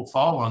some people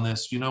fall on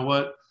this. You know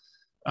what?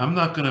 I'm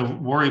not going to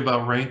worry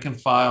about rank and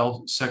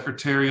file,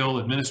 secretarial,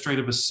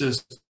 administrative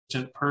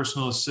assistant,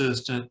 personal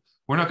assistant.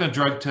 We're not going to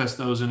drug test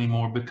those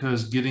anymore,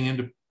 because getting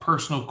into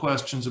personal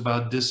questions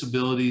about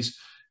disabilities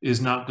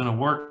is not going to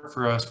work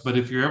for us. But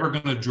if you're ever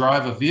going to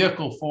drive a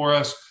vehicle for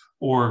us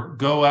or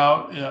go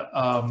out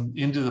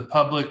into the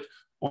public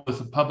or with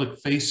a public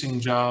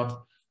facing job,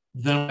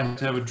 then we have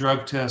to have a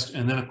drug test.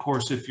 And then of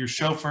course, if you're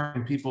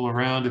chauffeuring people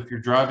around, if you're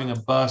driving a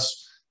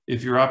bus,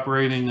 if you're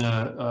operating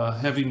a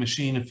heavy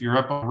machine, if you're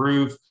up on a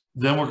roof,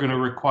 then we're going to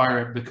require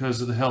it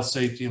because of the health,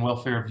 safety, and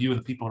welfare of you and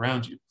the people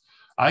around you.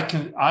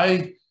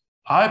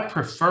 I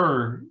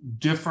prefer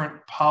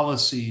different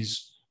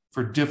policies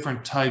for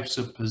different types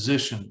of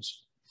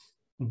positions,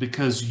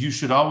 because you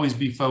should always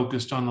be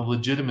focused on the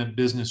legitimate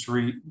business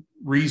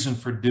reason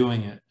for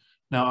doing it.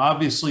 Now,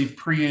 obviously,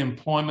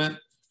 pre-employment,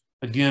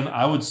 again,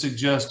 I would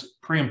suggest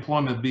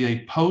pre-employment be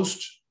a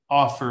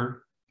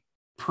post-offer,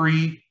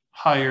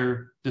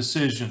 pre-hire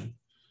decision.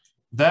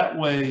 That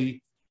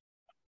way,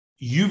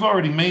 you've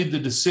already made the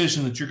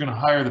decision that you're going to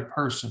hire the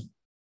person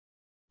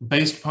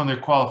based upon their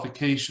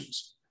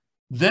qualifications.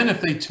 Then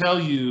if they tell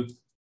you,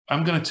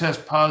 I'm going to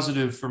test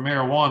positive for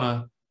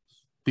marijuana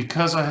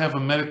because I have a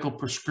medical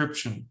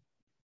prescription,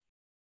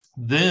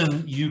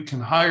 then you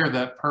can hire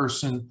that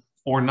person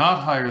or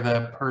not hire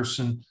that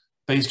person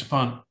based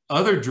upon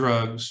other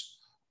drugs,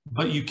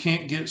 but you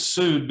can't get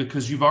sued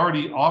because you've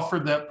already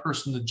offered that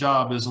person the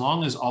job as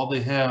long as all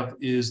they have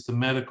is the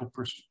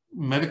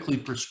medically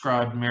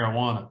prescribed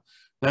marijuana.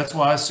 That's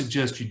why I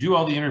suggest you do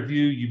all the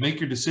interview, you make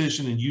your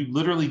decision, and you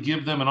literally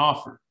give them an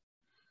offer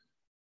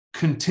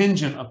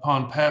contingent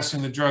upon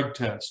passing the drug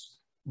test.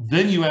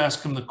 Then you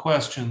ask them the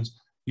questions.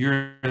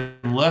 You're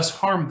in less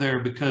harm there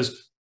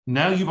because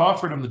now you've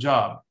offered them the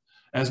job.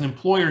 As an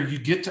employer, you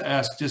get to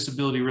ask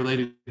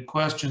disability-related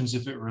questions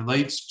if it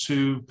relates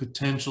to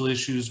potential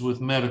issues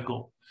with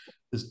medical.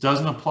 This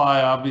doesn't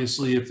apply,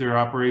 obviously, if they're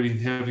operating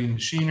heavy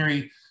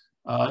machinery.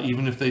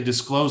 Even if they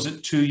disclose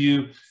it to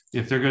you,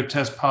 if they're going to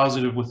test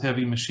positive with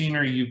heavy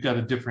machinery, you've got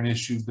a different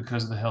issue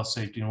because of the health,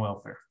 safety, and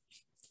welfare.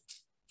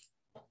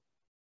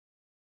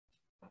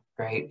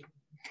 Great.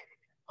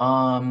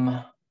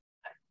 I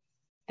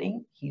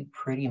think you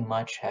pretty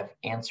much have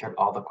answered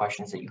all the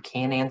questions that you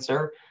can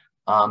answer.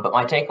 But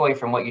my takeaway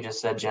from what you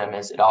just said, Jim,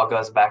 is it all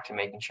goes back to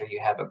making sure you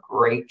have a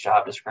great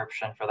job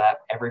description for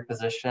every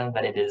position,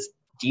 that it is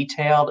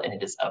detailed and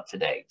it is up to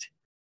date.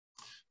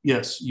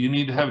 Yes, you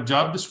need to have a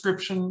job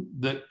description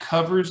that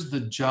covers the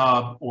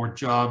job or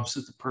jobs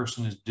that the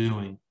person is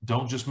doing.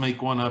 Don't just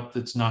make one up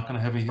that's not going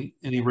to have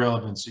any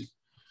relevancy.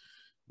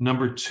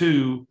 Number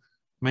two,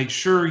 make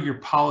sure your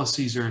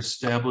policies are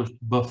established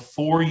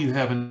before you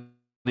have an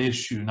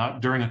issue, not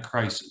during a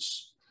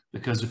crisis.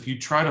 Because if you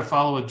try to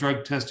follow a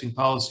drug testing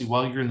policy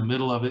while you're in the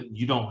middle of it,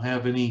 you don't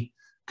have any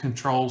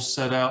controls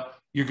set out,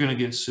 you're going to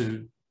get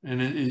sued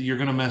and you're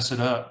going to mess it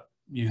up.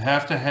 You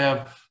have to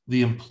have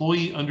the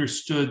employee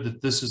understood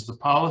that this is the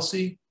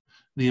policy,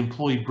 the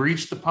employee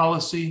breached the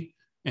policy,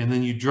 and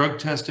then you drug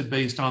tested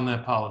based on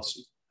that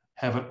policy.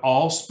 Have it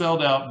all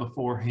spelled out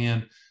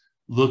beforehand.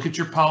 Look at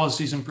your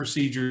policies and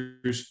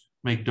procedures.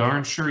 Make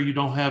darn sure you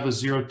don't have a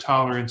zero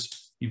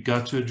tolerance. You've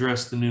got to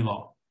address the new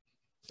law.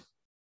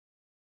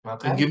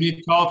 Okay. And give me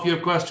a call if you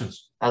have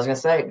questions. I was going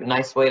to say,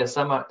 nice way to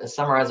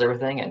summarize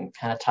everything and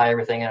kind of tie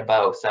everything in a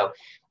bow. So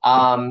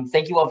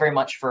thank you all very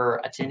much for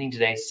attending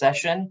today's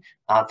session.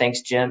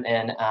 Thanks, Jim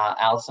and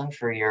Allison,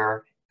 for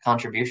your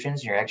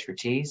contributions, your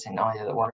expertise, and all the other work.